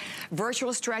 24.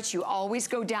 Virtual stretch, you always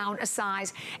go down a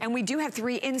size, and we do have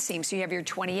 3 inseams. So you have your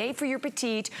 28 for your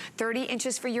petite, 30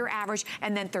 inches for your average,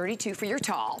 and then 32 for your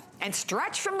tall. And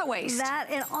stretch from the waist. That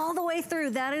and all the way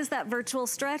through. That is that virtual virtual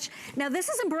stretch. Now this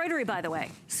is embroidery, by the way.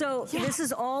 So this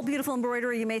is all beautiful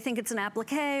embroidery. You may think it's an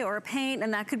applique or a paint,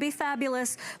 and that could be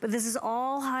fabulous, but this is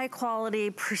all high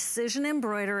quality precision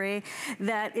embroidery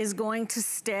that is going to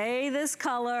stay this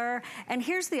color. And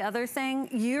here's the other thing.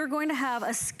 You're going to have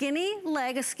a skinny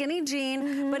leg, a skinny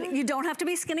jean, but you don't have to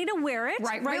be skinny to wear it.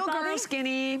 Right, real girl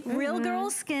skinny. Real girl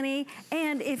skinny.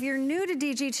 And if you're new to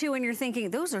DG2 and you're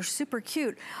thinking, those are super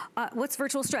cute, what's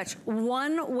virtual stretch?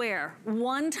 One wear,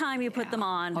 one time you put them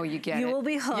on. Oh, you get it. You will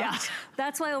be hooked. Yeah.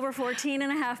 That's why over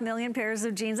 14.5 million pairs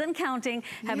of jeans and counting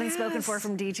have been spoken for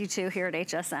from DG2 here at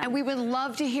HSN. And we would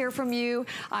love to hear from you.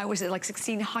 I was at like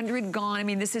 1,600 gone. I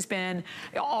mean, this has been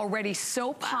already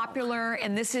so popular,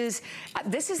 and this is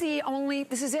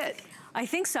it. I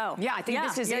think so. Yeah, I think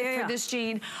this is it for this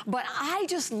jean. But I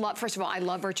just love, first of all, I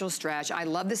love virtual stretch. I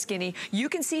love the skinny. You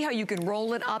can see how you can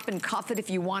roll it up and cuff it if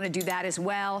you want to do that as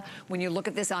well. When you look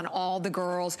at this on all the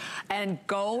girls. And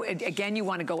go, again, you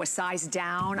want to go a size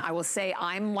down. I will say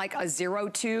I'm like a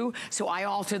 02, so I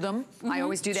alter them. I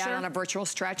always do that on a virtual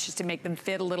stretch just to make them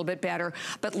fit a little bit better.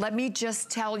 But let me just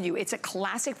tell you, it's a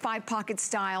classic 5-pocket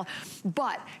style.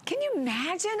 But can you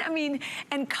imagine? I mean,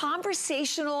 and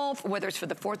conversational, whether it's for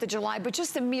the 4th of July, but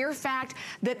just the mere fact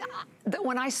that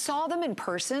when I saw them in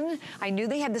person, I knew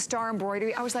they had the star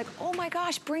embroidery. I was like, oh my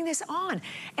gosh, bring this on.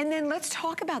 And then let's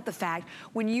talk about the fact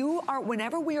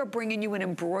whenever we are bringing you an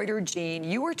embroidered jean,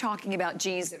 you are talking about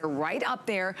jeans that are right up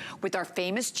there with our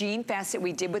famous Jean Fest that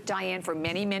we did with Diane for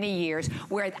many, many years,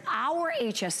 where our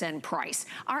HSN price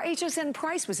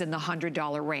was in the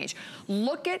 $100 range.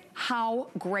 Look at how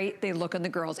great they look on the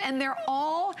girls. And they're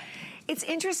all, it's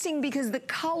interesting because the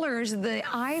colors, the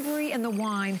ivory and the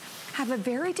wine, have a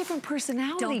very different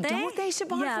personality, don't they,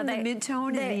 Siobhan? Yeah, from the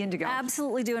mid-tone and the indigo.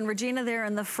 Absolutely do. And Regina there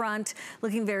in the front,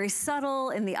 looking very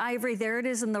subtle in the ivory. There it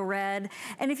is in the red.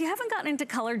 And if you haven't gotten into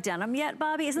colored denim yet,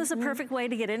 Bobbi, isn't this a perfect way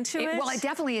to get into it? Well, it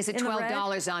definitely is at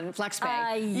 $12 on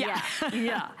FlexPay.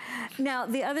 Yeah. Now,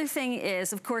 the other thing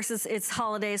is, of course, it's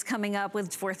holidays coming up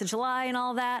with 4th of July and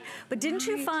all that. But didn't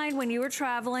you find when you were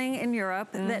traveling in Europe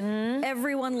that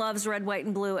everyone loves red, white,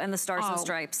 and blue and the stars and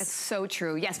stripes? It's so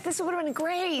true. Yes, this would have been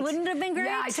great. Wouldn't it have been great?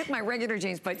 Yeah, I took my regular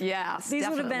jeans, but yes, these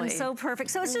would have been so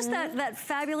perfect. So it's just that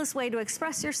fabulous way to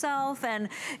express yourself and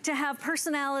to have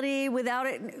personality without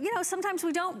it. You know, sometimes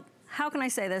we don't, how can I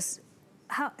say this?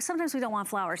 Sometimes we don't want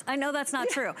flowers. I know that's not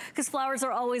true, because flowers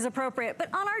are always appropriate,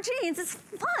 but on our jeans, it's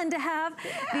fun to have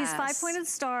these 5-pointed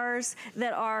stars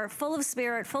that are full of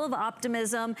spirit, full of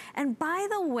optimism. And by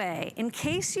the way, in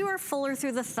case you are fuller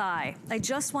through the thigh, I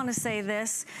just want to say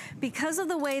this, because of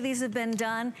the way these have been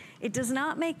done, it does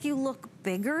not make you look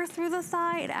bigger through the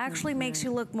thigh. It actually makes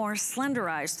you look more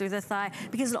slenderized through the thigh,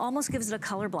 because it almost gives it a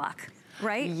color block.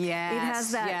 Right? Yes. It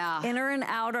has that inner and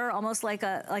outer, almost like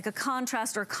a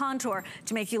contrast or contour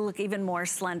to make you look even more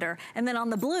slender. And then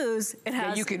on the blues, it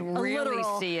has you can really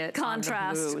see it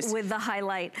contrast with the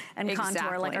highlight and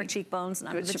contour, like our cheekbones, and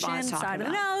under the chin, side of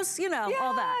the nose, you know,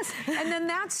 all that. And then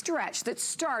that stretch that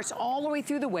starts all the way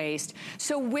through the waist.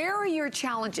 So where are your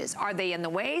challenges? Are they in the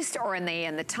waist or are they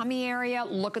in the tummy area?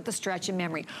 Look at the stretch in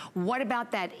memory. What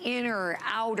about that inner,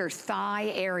 outer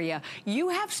thigh area? You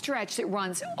have stretch that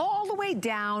runs all the way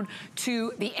down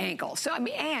to the ankle. So I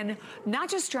mean, and not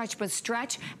just stretch, but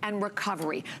stretch and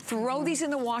recovery. Throw these in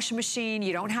the washing machine.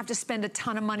 You don't have to spend a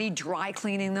ton of money dry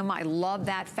cleaning them. I love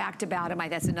that fact about them.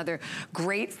 That's another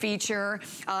great feature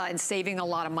and saving a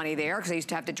lot of money there, because I used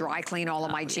to have to dry clean all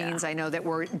of my jeans. I know that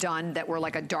were done that were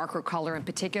like a darker color in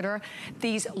particular.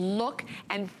 These look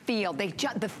and feel.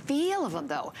 The feel of them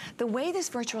though, the way this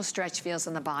virtual stretch feels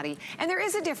in the body, and there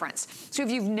is a difference. So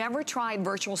if you've never tried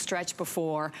virtual stretch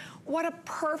before, what a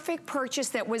perfect purchase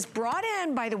that was brought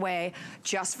in, by the way,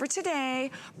 just for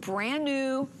today, brand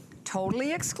new,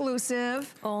 totally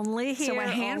exclusive. Only here, so a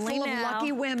handful of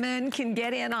lucky women can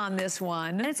get in on this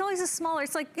one. And it's always a smaller,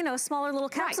 it's like, you know, a smaller little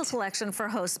capsule collection for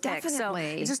host picks.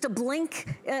 Definitely. So it's just a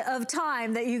blink of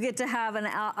time that you get to have an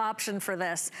option for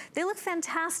this. They look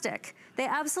fantastic. They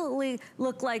absolutely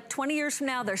look like 20 years from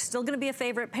now, they're still gonna be a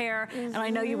favorite pair. And I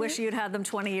know you wish you'd had them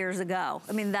 20 years ago.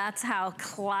 I mean, that's how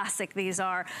classic these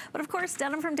are. But of course,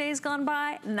 denim from days gone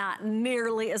by, not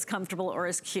nearly as comfortable or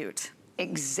as cute.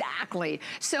 Exactly.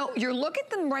 So you're looking at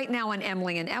them right now on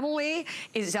Emily, and Emily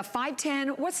is a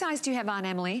 5'10". What size do you have on,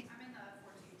 Emily? I'm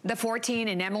in the 14. The 14,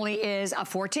 and Emily is a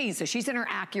 14, so she's in her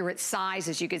accurate size,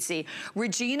 as you can see.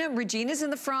 Regina's in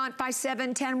the front,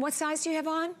 5'7", 10. What size do you have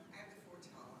on? I have the 4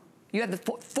 tall. You have the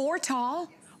 4 tall?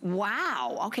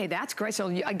 Wow, okay, that's great. So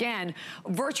again,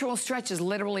 virtual stretch is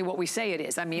literally what we say it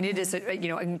is. I mean, it is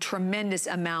a tremendous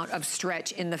amount of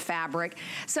stretch in the fabric.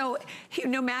 So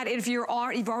no matter if you've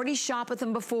already shopped with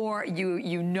them before,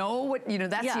 you know what,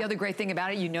 that's the other great thing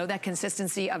about it. You know that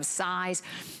consistency of size.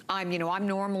 I'm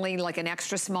normally like an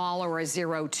extra small or a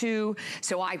 02.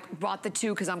 So I bought the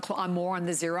 2 because I'm more on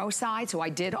the 0 side. So I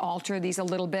did alter these a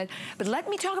little bit. But let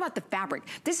me talk about the fabric.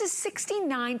 This is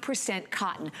 69%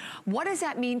 cotton. What does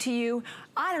that mean to you?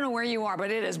 I don't know where you are, but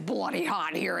it is bloody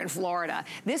hot here in Florida.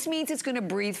 This means it's gonna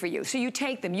breathe for you. So you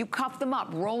take them, you cuff them up,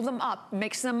 roll them up,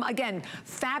 makes them, again,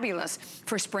 fabulous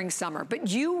for spring, summer. But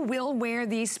you will wear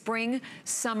these spring,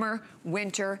 summer,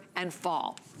 winter, and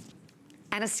fall.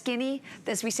 And a skinny,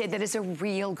 as we say, that is a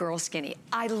real girl skinny.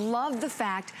 I love the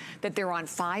fact that they're on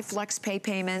 5 flex pay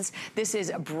payments. This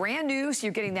is brand new, so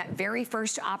you're getting that very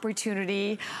first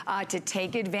opportunity to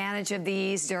take advantage of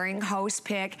these during host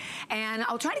pick. And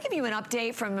I'll try to give you an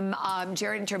update from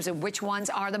Jared in terms of which ones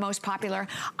are the most popular.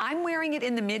 I'm wearing it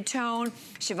in the mid-tone.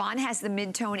 Siobhan has the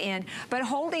mid-tone in, but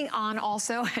holding on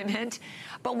also, I meant.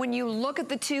 But when you look at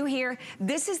the 2 here,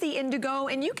 this is the indigo,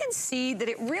 and you can see that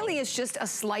it really is just a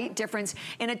slight difference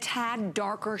in a tad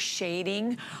darker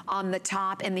shading on the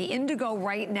top, and the indigo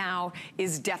right now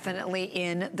is definitely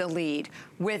in the lead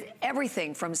with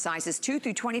everything from sizes 2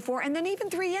 through 24 and then even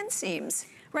 3 inseams.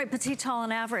 Right, petite, tall,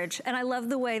 and average. And I love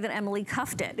the way that Emily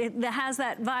cuffed it. It has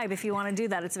that vibe if you want to do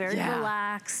that. It's very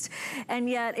relaxed, and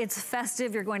yet it's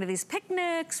festive. You're going to these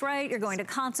picnics, right? You're going to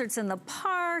concerts in the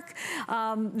park,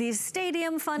 these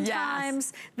stadium fun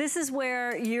times. This is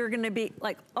where you're going to be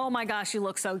like, oh my gosh, you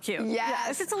look so cute.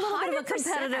 Yes. If it's a little bit of a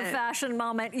competitive fashion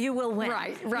moment, you will win.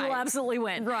 Right. You will absolutely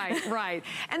win. Right.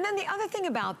 And then the other thing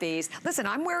about these, listen,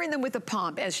 I'm wearing them with a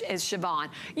pump as Siobhan.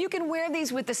 You can wear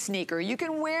these with a sneaker. You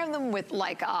can wear them with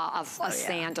like a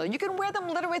sandal. You can wear them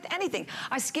literally with anything.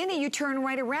 A skinny, you turn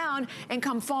right around, and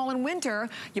come fall and winter,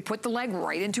 you put the leg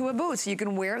right into a boot, so you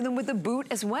can wear them with a boot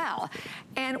as well.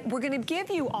 And we're gonna give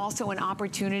you also an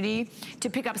opportunity to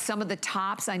pick up some of the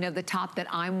tops. I know the top that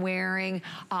I'm wearing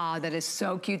that is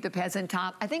so cute, the peasant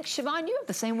top. I think, Siobhan, you have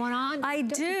the same one on. I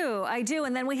do.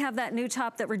 And then we have that new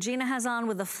top that Regina has on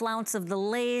with the flounce of the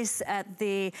lace at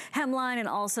the hemline and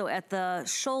also at the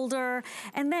shoulder.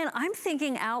 And then I'm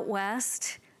thinking out west,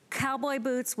 cowboy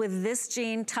boots with this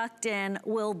jean tucked in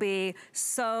will be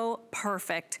so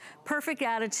perfect. Perfect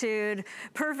attitude,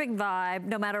 perfect vibe,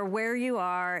 no matter where you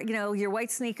are. You know, your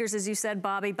white sneakers, as you said,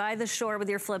 Bobbi, by the shore with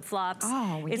your flip-flops.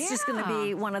 Oh, it's just gonna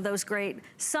be one of those great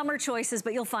summer choices,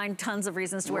 but you'll find tons of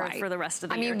reasons to wear it for the rest of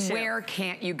the year, too. Where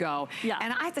can't you go?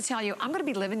 And I have to tell you, I'm gonna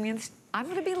be living in this. I'm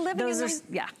gonna be living in those.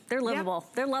 They're livable.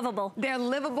 They're lovable. They're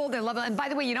livable, they're lovable. And by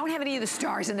the way, you don't have any of the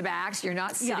stars in the back, so you're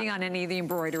not sitting on any of the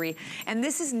embroidery. And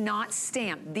this is not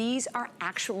stamped. These are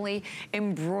actually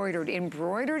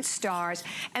embroidered stars.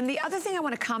 And the other thing I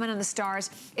wanna comment on the stars,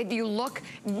 if you look,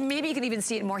 maybe you can even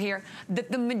see it more here, that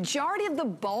the majority of the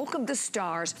bulk of the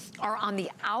stars are on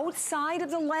the outside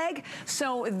of the leg.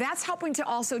 So that's helping to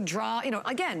also draw,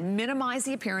 again, minimize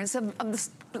the appearance of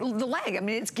the leg. I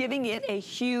mean, it's giving it a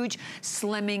huge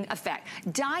slimming effect.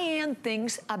 Diane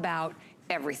thinks about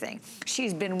everything.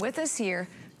 She's been with us here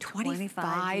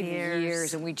 25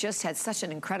 years, and we just had such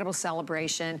an incredible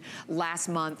celebration last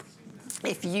month.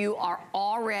 If you are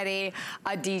already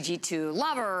a DG2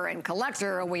 lover and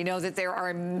collector, and we know that there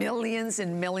are millions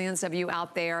and millions of you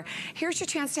out there, here's your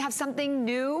chance to have something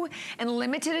new and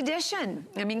limited edition.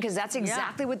 I mean, because that's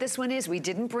exactly what this one is. We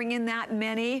didn't bring in that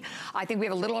many. I think we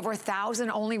have a little over 1,000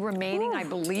 only remaining. I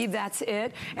believe that's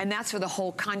it. And that's for the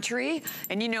whole country.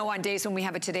 And on days when we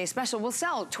have a Today Special, we'll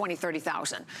sell 20,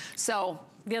 30,000. So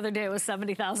the other day it was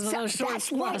 70,000 of those shorts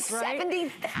plus, right?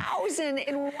 70,000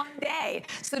 in one day.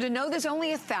 So to know there's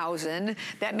only 1,000,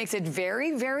 that makes it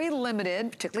very, very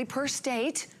limited, particularly per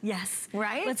state. Yes.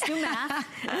 Right? Let's do math.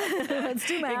 Let's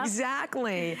do math.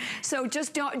 Exactly. So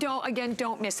just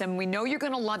don't miss them. We know you're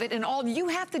gonna love it, and all you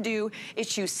have to do is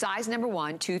choose size number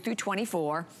 1, 2 through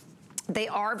 24. They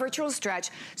are virtual stretch,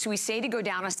 so we say to go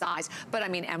down a size, but I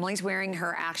mean, Emily's wearing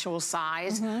her actual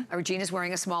size, Regina's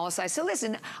wearing a smaller size. So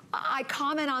listen, I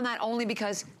comment on that only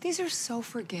because these are so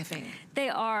forgiving. They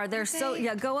are, they're so,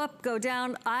 go up, go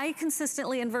down. I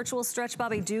consistently in virtual stretch,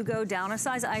 Bobbi, do go down a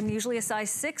size. I'm usually a size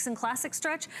 6 in classic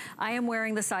stretch. I am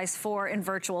wearing the size 4 in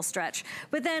virtual stretch.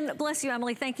 But then, bless you,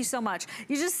 Emily, thank you so much.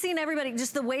 You just seen everybody,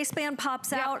 just the waistband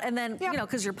pops out, and then,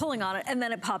 because you're pulling on it, and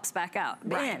then it pops back out.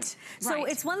 So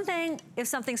it's one thing if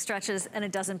something stretches and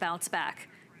it doesn't bounce back.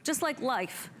 Just like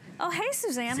life. Oh, hey,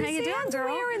 Suzanne. How you doing, girl?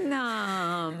 Wearing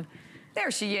them. There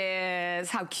she is.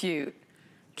 How cute.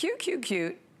 Cute, cute,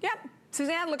 cute. Yep.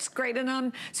 Suzanne looks great in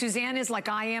them. Suzanne is like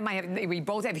I am. We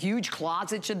both have huge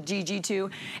closets of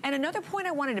DG2. And another point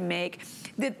I wanted to make,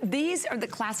 that these are the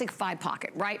classic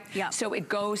 5-pocket, right? Yeah. So it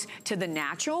goes to the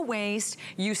natural waist.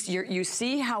 You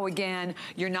see how, again,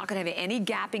 you're not gonna have any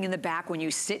gapping in the back when you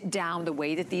sit down, the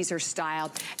way that these are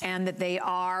styled, and that they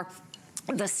are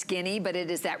the skinny, but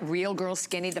it is that real girl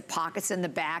skinny, the pockets in the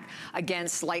back, again,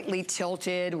 slightly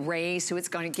tilted, raised, so it's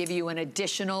going to give you an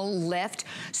additional lift.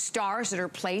 Stars that are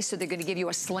placed, so they're going to give you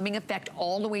a slimming effect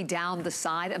all the way down the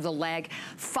side of the leg.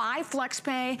 5 flex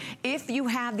pay. If you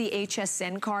have the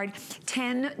HSN card,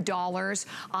 $10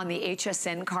 on the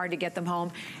HSN card to get them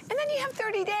home. And then you have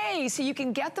 30 days, so you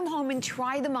can get them home and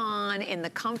try them on in the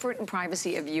comfort and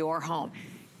privacy of your home.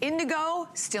 Indigo,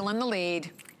 still in the lead.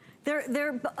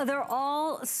 They're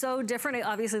all so different.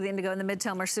 Obviously, the indigo and the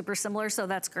mid-tone are super similar, so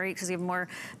that's great because you have more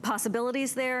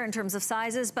possibilities there in terms of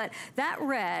sizes. But that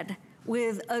red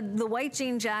with the white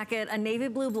jean jacket, a navy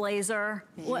blue blazer.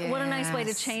 Yes. What a nice way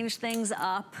to change things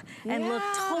up and look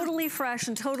totally fresh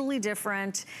and totally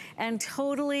different and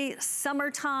totally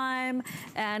summertime.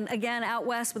 And again, out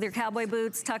west with your cowboy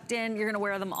boots tucked in, you're gonna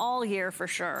wear them all year for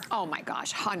sure. Oh my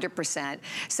gosh, 100%.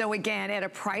 So again, at a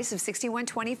price of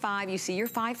 $61.25, you see your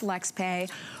 5 flex pay.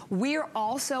 We're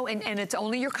also, and it's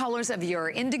only your colors of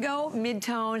your indigo,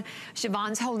 mid-tone.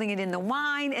 Siobhan's holding it in the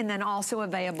wine, and then also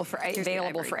available for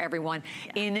everyone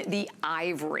in the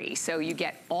ivory. So you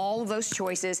get all of those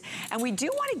choices. And we do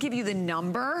want to give you the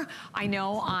number. I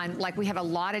know on, like, we have a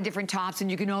lot of different tops, and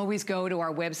you can always go to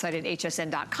our website at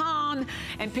hsn.com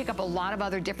and pick up a lot of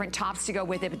other different tops to go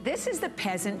with it. But this is the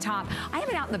peasant top. I have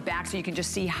it out in the back so you can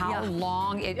just see how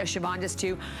long it, Siobhan does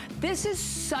too. This is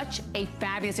such a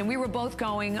fabulous, and we were both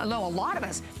going, although a lot of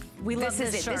us, we love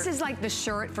this shirt. This is like the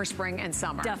shirt for spring and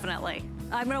summer. Definitely.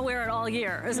 I'm gonna wear it all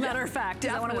year, as a matter of fact.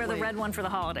 I wanna wear the red one for the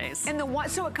holidays. And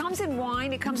so it comes in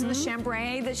wine, it comes in the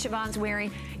chambray that Siobhan's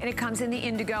wearing, and it comes in the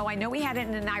indigo. I know we had it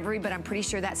in an ivory, but I'm pretty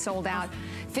sure that sold out.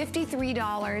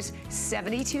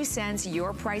 $53.72,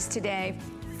 your price today.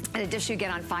 In addition, you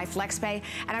get on 5 flex pay.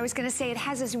 And I was gonna say, it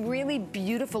has this really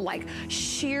beautiful, like,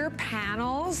 sheer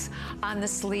panels on the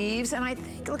sleeves. And I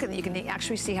think, look at it, you can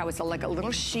actually see how it's like a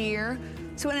little sheer.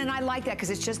 So, and I like that because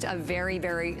it's just a very,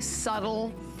 very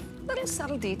subtle, little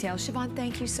subtle detail. Siobhan,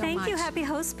 thank you so much. Thank you, happy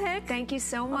host pick. Thank you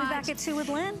so much. We'll be back at 2 with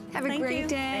Lynn. Have a great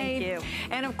day. Thank you.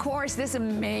 And of course, this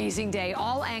amazing day,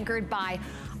 all anchored by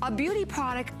a beauty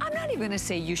product I'm not even gonna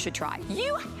say you should try.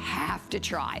 You have to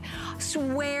try.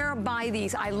 Swear by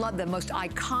these. I love the most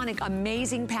iconic,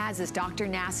 amazing pads. As Dr.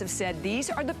 Nassif said, these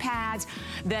are the pads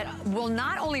that will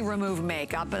not only remove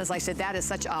makeup, but as I said, that is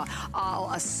such a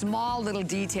small little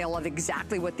detail of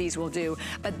exactly what these will do.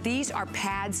 But these are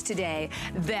pads today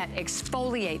that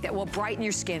exfoliate, that will brighten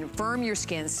your skin, firm your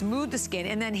skin, smooth the skin.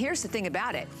 And then here's the thing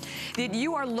about it, that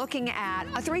you are looking at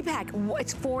a 3-pack.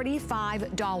 It's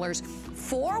 $45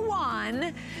 for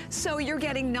one. So you're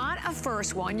getting not a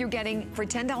first one, you're getting for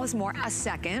 $10 more a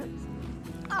second.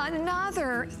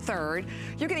 Another third,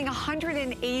 you're getting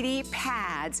 180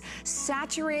 pads,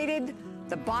 saturated.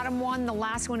 The bottom one, the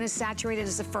last one is saturated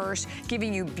as the first,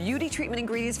 giving you beauty treatment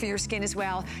ingredients for your skin as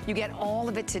well. You get all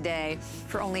of it today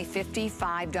for only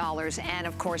 $55. And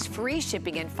of course, free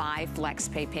shipping and 5 flex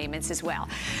pay payments as well.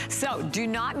 So do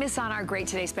not miss on our Great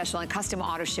Today special and custom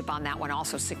auto ship on that one.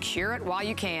 Also secure it while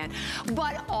you can.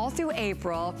 But all through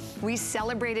April, we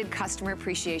celebrated Customer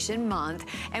Appreciation Month,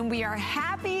 and we are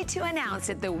happy to announce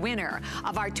that the winner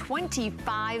of our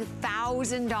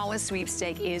 $25,000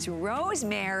 sweepstake is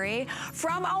Rosemary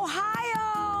from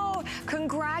Ohio.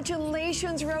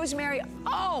 Congratulations, Rosemary.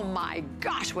 Oh my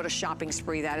gosh, what a shopping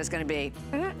spree that is gonna be.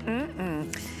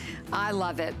 I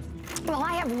love it. Well,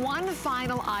 I have one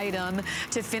final item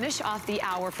to finish off the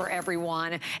hour for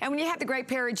everyone. And when you have the great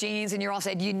pair of jeans and you're all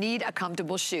said you need a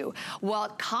comfortable shoe, well,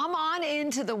 come on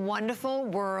into the wonderful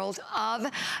world of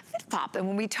FitFlop. And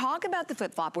when we talk about the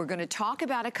FitFlop, we're going to talk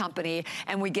about a company,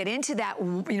 and we get into that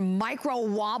micro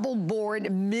wobble board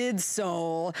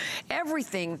midsole.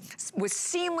 Everything was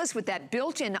seamless with that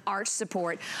built-in arch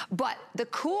support. But the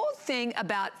cool thing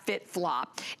about FitFlop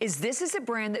is this is a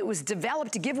brand that was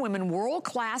developed to give women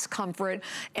world-class comfort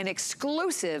and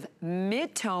exclusive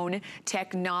mid-tone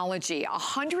technology.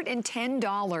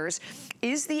 $110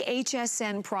 is the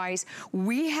HSN price.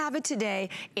 We have it today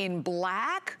in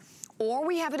black, or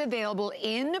we have it available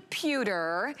in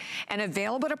pewter and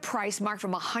available at a price marked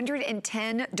from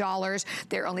 $110.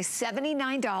 They're only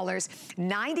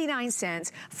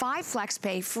 $79.99. 5 flex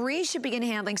pay, free shipping and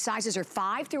handling. Sizes are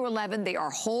 5 through 11. They are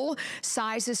whole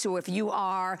sizes, so if you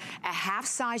are a half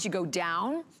size, you go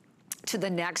down. to the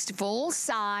next full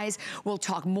size. We'll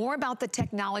talk more about the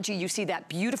technology. You see that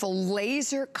beautiful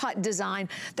laser cut design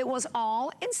that was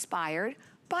all inspired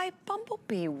by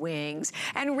bumblebee wings.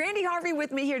 And Randy Harvey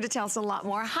with me here to tell us a lot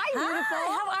more. Hi, beautiful.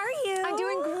 Hi, how are you? I'm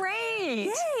doing great.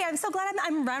 Yay, I'm so glad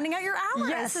I'm rounding out your hours.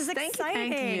 Yes, this is exciting.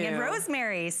 Thank you. And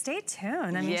Rosemary, stay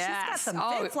tuned. I mean, she's got some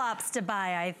flip-flops to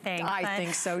buy, I think. I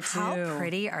think so, too. How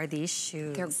pretty are these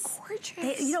shoes? They're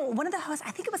gorgeous. You know, one of the hosts,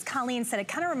 I think it was Colleen, said it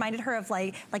kind of reminded her of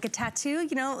like a tattoo,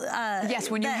 you know?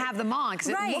 Yes, when you have them on, because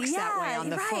it looks that way on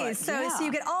the foot. So you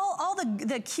get all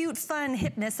the cute, fun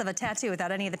hipness of a tattoo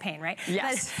without any of the pain, right?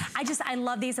 Yes. But I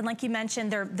love these, and like you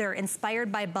mentioned, they're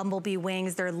inspired by bumblebee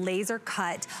wings. They're laser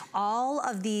cut. All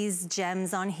of these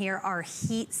gems on here are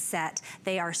heat set.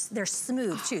 They're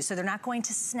smooth too, so they're not going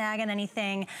to snag on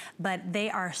anything, but they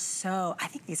are so, I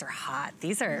think these are hot.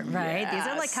 These are, right? Yes.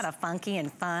 These are like kind of funky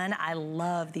and fun. I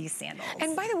love these sandals.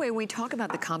 And by the way, we talk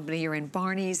about the company. You're in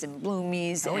Barney's and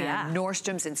Bloomies and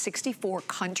Nordstrom's in 64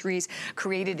 countries,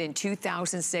 created in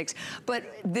 2006. But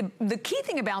the key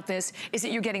thing about this is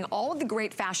that you're getting all of the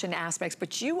great fashion aspects,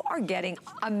 but you are getting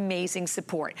amazing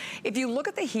support. If you look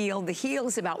at the heel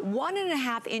is about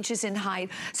 1.5 inches in height.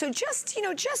 So just, you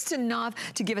know, just enough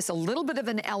to give us a little bit of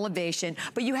an elevation,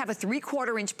 but you have a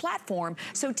 3/4 inch platform.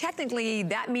 So technically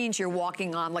that means you're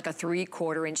walking on like a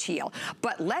 3/4 inch heel.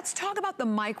 But let's talk about the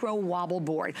micro wobble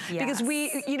board, because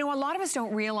you know, a lot of us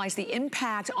don't realize the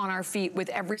impact on our feet with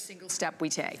every single step we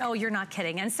take. Oh, you're not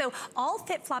kidding. And so all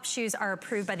FitFlop shoes are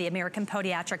approved by the American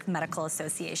Podiatric Medical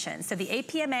Association. So the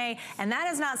APMA, and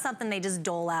that is not something they just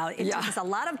dole out. It takes a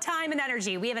lot of time and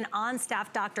energy. We have an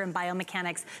on-staff doctor in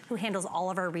biomechanics who handles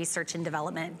all of our research and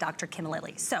development, Dr. Kim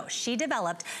Lilly. So she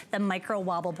developed the micro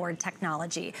wobble board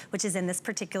technology, which is in this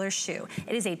particular shoe.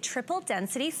 It is a triple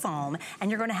density foam, and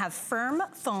you're going to have firm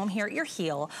foam here at your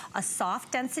heel, a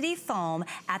soft density foam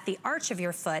at the arch of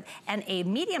your foot, and a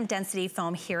medium density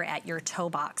foam here at your toe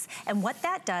box. And what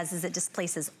that does is it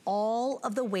displaces all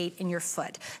of the weight in your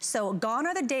foot. So gone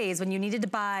are the days when you needed to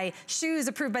buy shoes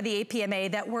approved by the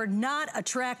APMA that were not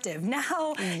attractive.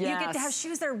 Now you get to have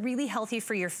shoes that are really healthy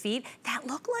for your feet that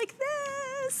look like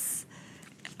this.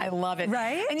 I love it.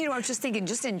 Right? And you know, I was just thinking,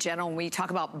 just in general, when we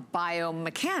talk about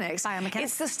biomechanics,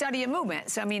 it's the study of movement.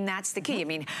 So, I mean, that's the key. I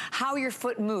mean, how your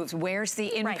foot moves, where's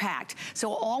the impact?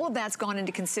 So all of that's gone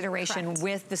into consideration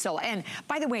with the sole. And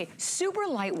by the way, super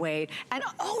lightweight and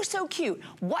oh so cute.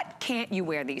 What can't you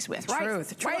wear these with, right?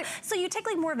 Truth. Right? So you take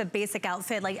like more of a basic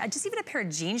outfit, like just even a pair of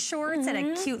jean shorts and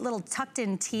a cute little tucked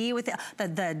in tee with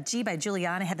the G by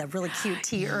Giuliana had that really cute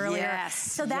tee earlier. Yes.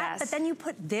 So that, but then you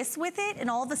put this with it and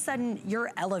all of a sudden you're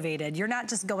elevated. You're not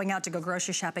just going out to go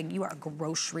grocery shopping, you are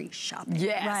grocery shopping.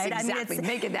 Yes, right? exactly. I mean,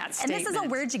 making that statement. And this isn't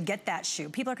where'd you get that shoe.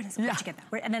 People are gonna say, where'd you get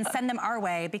that? And then send them our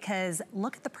way because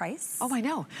look at the price. Oh, I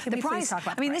know. Can we please talk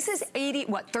about the price? This is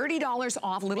 $30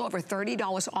 off, a little over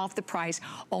 $30 off the price,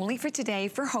 only for today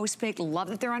for Host Pick. Love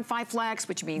that they're on 5 flex,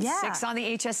 which means 6 on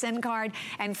the HSN card,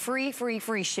 and free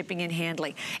shipping and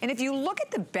handling. And if you look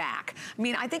at the back, I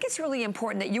mean, I think it's really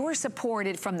important that you are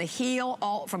supported from the heel,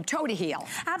 from toe to heel.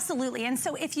 Absolutely. And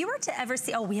so if you were to ever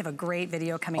see, we have a great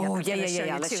video coming up. Let's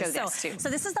show this too. So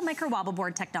this is the micro wobble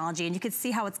board technology, and you can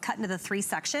see how it's cut into the 3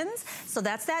 sections. So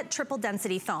that's that triple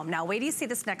density foam. Now wait till you see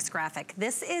this next graphic.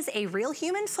 This is a real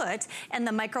human foot and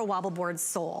the micro wobble board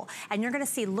sole. And you're gonna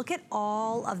see, look at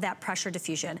all of that pressure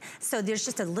diffusion. So there's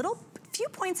just a few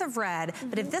points of red,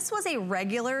 but if this was a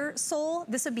regular sole,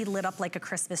 this would be lit up like a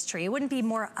Christmas tree. It wouldn't be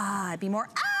more it'd be more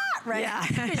right? Yeah.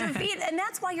 Because your feet, and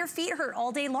that's why your feet hurt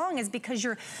all day long, is because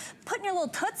you're putting your little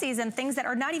tootsies in things that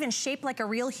are not even shaped like a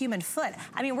real human foot.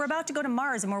 I mean, we're about to go to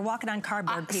Mars and we're walking on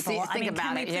cardboard, people. Can we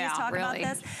please talk about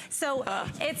this? So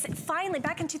it's finally,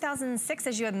 back in 2006,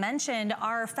 as you had mentioned,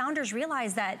 our founders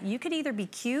realized that you could either be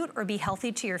cute or be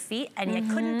healthy to your feet, and you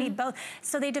couldn't be both.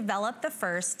 So they developed the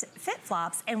first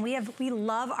FitFlops, and we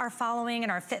love our following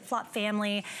and our FitFlop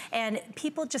family, and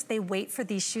people just, they wait for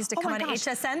these shoes to come on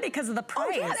HSN because of the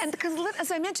price. And because,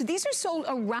 as I mentioned, these are sold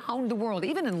around the world,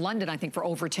 even in London, I think, for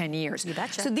over 10 years. You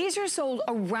betcha. So these are sold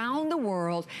around the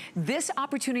world. This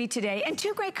opportunity today, and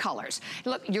 2 great colors.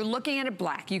 Look, you're looking at it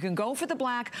black. You can go for the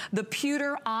black. The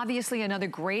pewter, obviously, another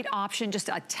great option, just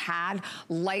a tad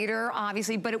lighter,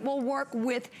 obviously, but it will work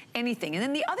with anything. And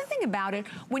then the other thing about it,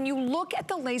 when you look at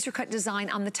the laser cut design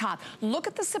on the top, look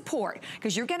at the support,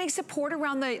 because you're getting support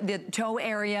around the toe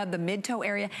area, the mid-toe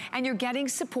area, and you're getting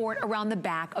support around the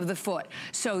back of the foot.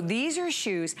 So So these are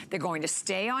shoes, they're going to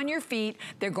stay on your feet.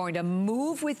 They're going to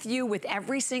move with you with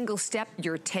every single step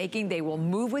you're taking. They will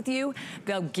move with you.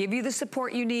 They'll give you the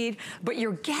support you need, but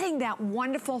you're getting that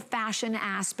wonderful fashion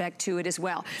aspect to it as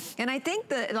well. And I think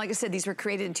that, like I said, these were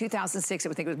created in 2006. I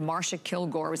think it was Marsha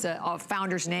Kilgore was a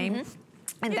founder's name.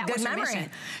 And that was her mission.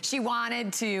 She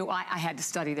wanted to, I had to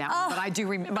study that one, but I do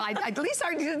remember, at least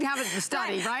I didn't have it to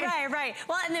study, right? Right.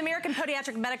 Well, in the American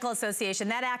Podiatric Medical Association,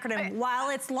 that acronym,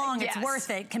 while it's long, it's worth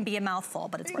it, can be a mouthful,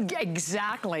 but it's worth it.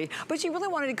 Exactly. But she really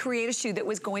wanted to create a shoe that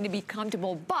was going to be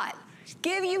comfortable, but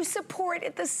give you support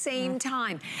at the same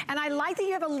time. And I like that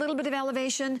you have a little bit of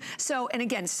elevation. So, and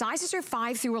again, sizes are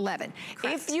 5 through 11.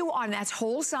 Correct. If you are, and that's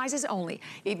whole sizes only.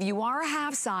 If you are a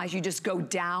half size, you just go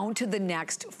down to the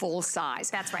next full size.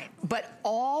 That's right. But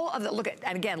all of the, look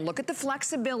at the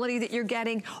flexibility that you're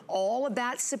getting, all of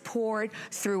that support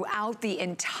throughout the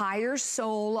entire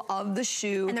sole of the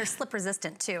shoe. And they're slip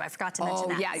resistant too. I forgot to mention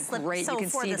that. Yeah, great, so you can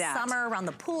for see the that. summer around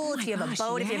the pool, if you have a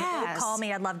boat, if you have, call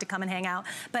me, I'd love to come and hang out.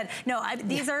 But no,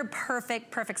 these are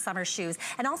perfect summer shoes.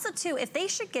 And also too, if they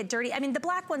should get dirty, I mean, the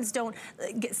black ones don't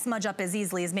smudge up as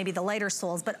easily as maybe the lighter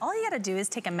soles, but all you gotta do is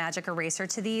take a magic eraser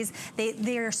to these.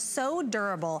 They're so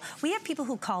durable. We have people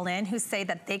who call in who say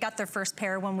that they got their first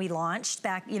pair when we launched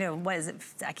back, you know, what is it?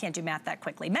 I can't do math that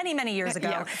quickly. Many years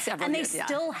ago. And they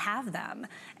still have them.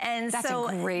 And that's so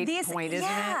a great point, isn't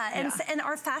it? Yeah, and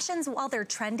our fashions, while they're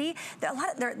trendy,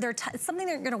 they're something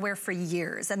they're gonna wear for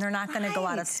years, and they're not gonna go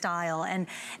out of style.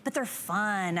 But they're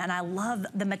fun, and I love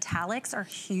the metallics are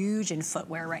huge in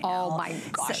footwear right now. Oh my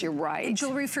gosh, you're right.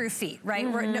 Jewelry for your feet,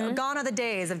 right? We're gone are the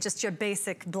days of just your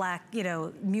basic black, you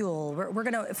know, mule.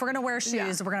 If we're gonna wear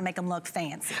shoes, we're gonna make them look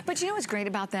fancy. But you know what's great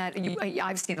about that?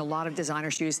 I've seen a lot of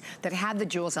designer shoes that have the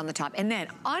jewels on the top, and then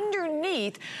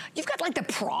underneath, you've got like the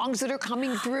prongs that are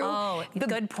coming through. Oh,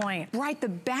 good point. Right, the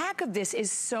back of this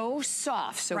is so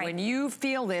soft. So when you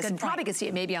feel this, and probably can see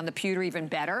it maybe on the pewter even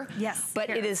better. Yes. But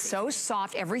it is so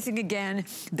soft. Everything again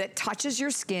that touches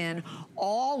your skin,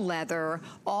 all leather,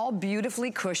 all beautifully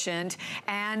cushioned.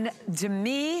 And to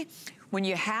me, when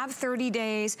you have 30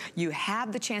 days, you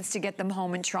have the chance to get them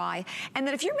home and try. And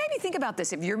then if you're maybe, think about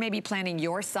this, if you're maybe planning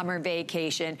your summer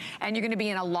vacation and you're gonna be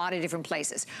in a lot of different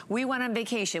places. We went on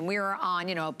vacation, we were on,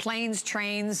 you know, planes,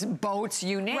 trains, boats,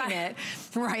 you name it,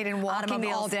 right, and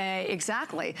walking all day,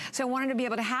 exactly. So I wanted to be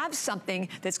able to have something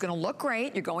that's gonna look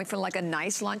great. You're going for like a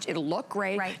nice lunch, it'll look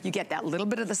great. Right. You get that little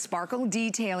bit of the sparkle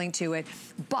detailing to it,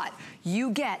 but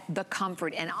you get the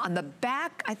comfort. And on the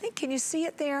back, I think, can you see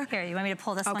it there? Here, you want me to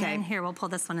pull this one in? Here, we'll pull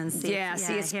this one and see. Yeah,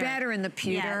 see, it's better in the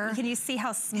pewter. Yeah. Can you see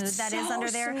how smooth that is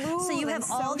under there? Smooth, so you have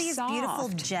all these beautiful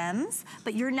gems,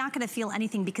 but you're not gonna feel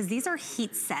anything because these are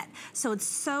heat set. So it's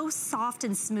so soft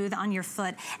and smooth on your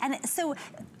foot. And so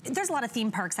there's a lot of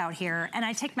theme parks out here, and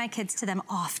I take my kids to them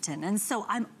often. And so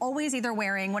I'm always either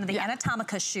wearing one of the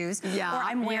Anatomica shoes, or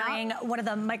I'm wearing one of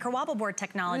the micro wobble board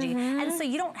technology. And so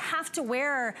you don't have to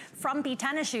wear frumpy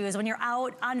tennis shoes when you're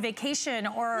out on vacation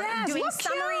or doing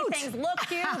summery things. Look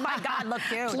cute, my God, look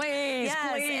cute. Please,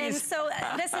 please. And so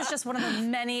this is just one of the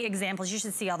many examples. You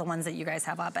should see all the ones that you guys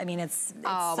have up. I mean, it's so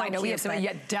I know, cute, we have some,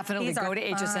 definitely go to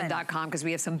hsn.com because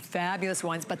we have some fabulous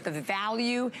ones, but the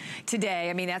value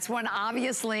today, I mean, that's one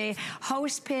obviously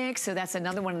host picks, so that's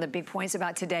another one of the big points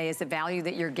about today is the value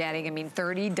that you're getting. I mean,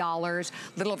 $30,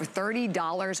 a little over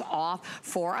 $30 off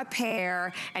for a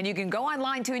pair, and you can go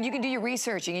online too, and you can do your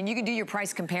researching, and you can do your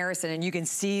price comparison, and you can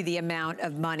see the amount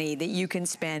of money that you can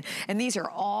spend. And these are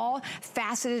all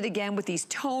faceted again with these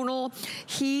tonal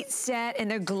heat set, and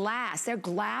they're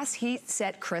glass heat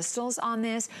set crystals on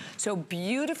this, so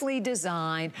beautifully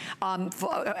designed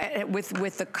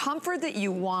with the comfort that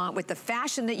you want, with the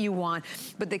fashion that you want.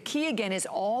 But the key again is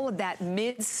all of that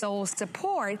midsole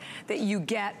support that you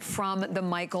get from the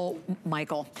micro.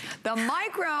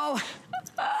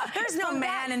 There's no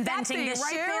man inventing this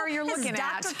right shoe. There you're looking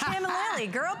at. Dr. Kim Lilly,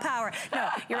 girl power. No,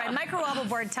 you're right. Micro wobble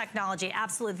board technology,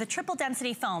 absolutely. The triple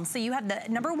density foam. So you have the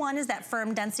number one is that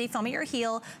firm density foam at your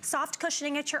heel, soft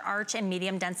cushioning at your arch, and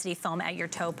medium density foam at your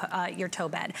toe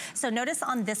bed. So notice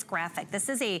on this graphic, this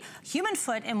is a human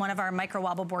foot in one of our micro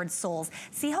wobble board soles.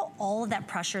 See how all of that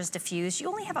pressure is diffused? You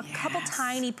only have a couple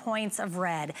tiny points of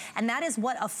red, and that is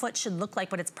what a foot should look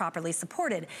like when it's properly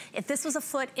supported. If this was a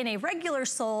foot in a regular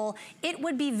sole, it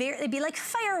would be it'd be like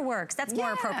fireworks. That's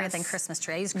more appropriate than Christmas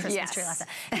tree. I used Christmas tree last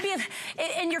time.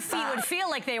 And your feet would feel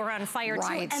like they were on fire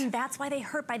too. And that's why they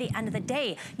hurt by the end of the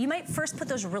day. You might first put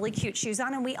those really cute shoes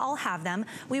on, and we all have them.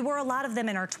 We wore a lot of them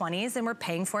in our 20s, and we're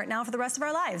paying for it now for the rest of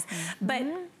our lives. But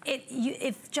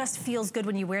it just feels good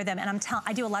when you wear them. And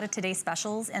I do a lot of Today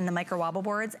specials and the micro wobble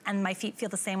boards, and my feet feel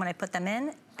the same when I put them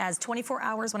in. as 24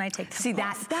 hours when I take them See,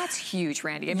 off. that's huge,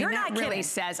 Randy. I mean, that really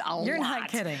says a lot. You're not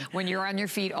kidding. When you're on your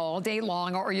feet all day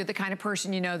long, or you're the kind of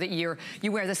person, you know, that you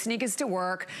wear the sneakers to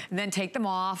work, and then take them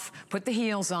off, put the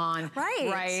heels on.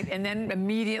 Right, and then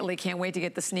immediately can't wait to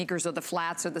get the sneakers or the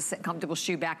flats or the comfortable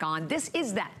shoe back on. This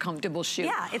is that comfortable shoe.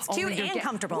 Yeah, it's cute and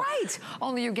comfortable. Right,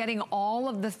 only you're getting all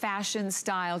of the fashion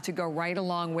style to go right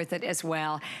along with it as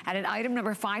well. At an item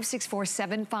number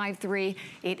 564753,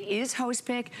 it is host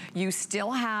pick. You still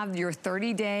have your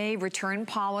 30-day return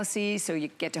policy, so you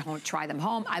get to try them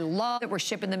home. I love that we're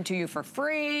shipping them to you for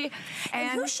free. And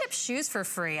who ships shoes for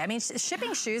free? I mean,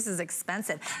 shipping shoes is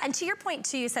expensive. And to your point,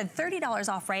 too, you said $30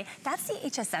 off, right? That's the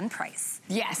HSN price.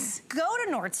 Yes. Go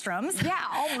to Nordstrom's. Yeah,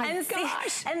 oh my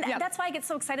gosh. And that's why I get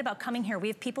so excited about coming here. We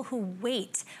have people who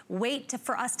wait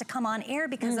for us to come on air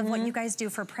because of what you guys do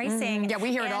for pricing. Yeah,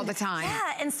 we hear it all the time.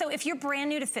 Yeah, and so if you're brand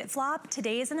new to FitFlop,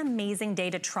 today is an amazing day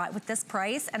to try with this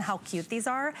price and how cute these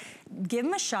are. Give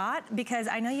them a shot because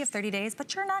I know you have 30 days,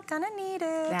 but you're not gonna need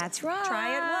it. That's right.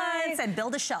 Try it once and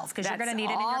build a shelf because you're gonna need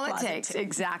it in your closet. All it takes,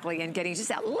 exactly, and getting just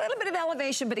that little bit of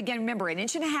elevation. But again, remember, 1.5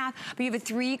 inches, but you have a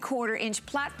 3/4 inch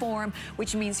platform,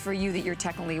 which means for you that you're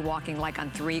technically walking like on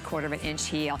 3/4 inch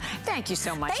heel. Thank you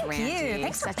so much, Randy. Thank you.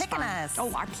 Thanks for picking us.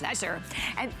 Oh, our pleasure.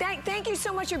 And thank you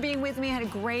so much for being with me. I had a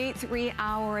great 3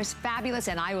 hours, fabulous,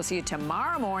 and I will see you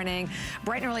tomorrow morning,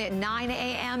 bright and early at 9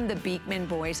 a.m. The Beekman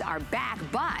boys are back,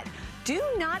 but do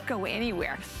not go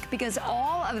anywhere because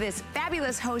all of this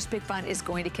fabulous host pick fun is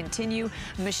going to continue.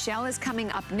 Michelle is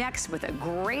coming up next with a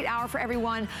great hour for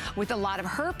everyone with a lot of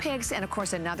her picks and, of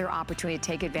course, another opportunity to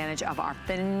take advantage of our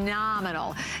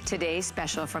phenomenal Today's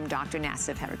Special from Dr.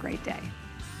 Nassif. Have a great day.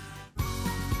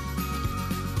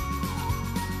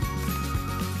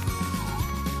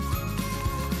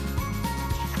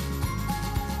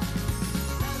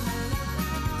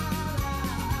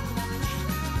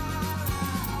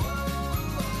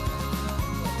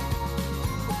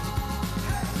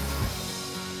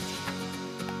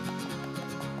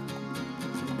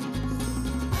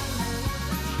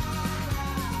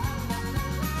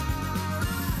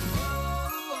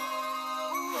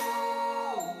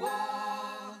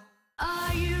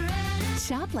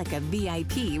 Shop like a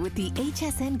VIP with the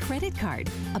HSN credit card.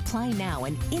 Apply now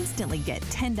and instantly get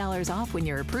 $10 off when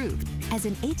you're approved. As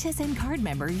an HSN card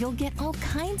member, you'll get all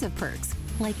kinds of perks,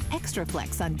 like extra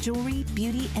flex on jewelry,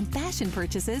 beauty, and fashion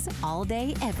purchases all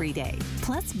day, every day.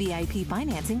 Plus VIP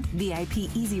financing, VIP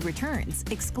easy returns,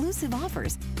 exclusive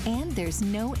offers, and there's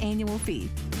no annual fee.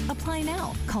 Apply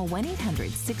now. Call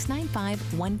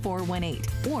 1-800-695-1418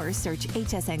 or search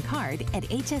HSN card at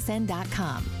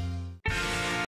hsn.com.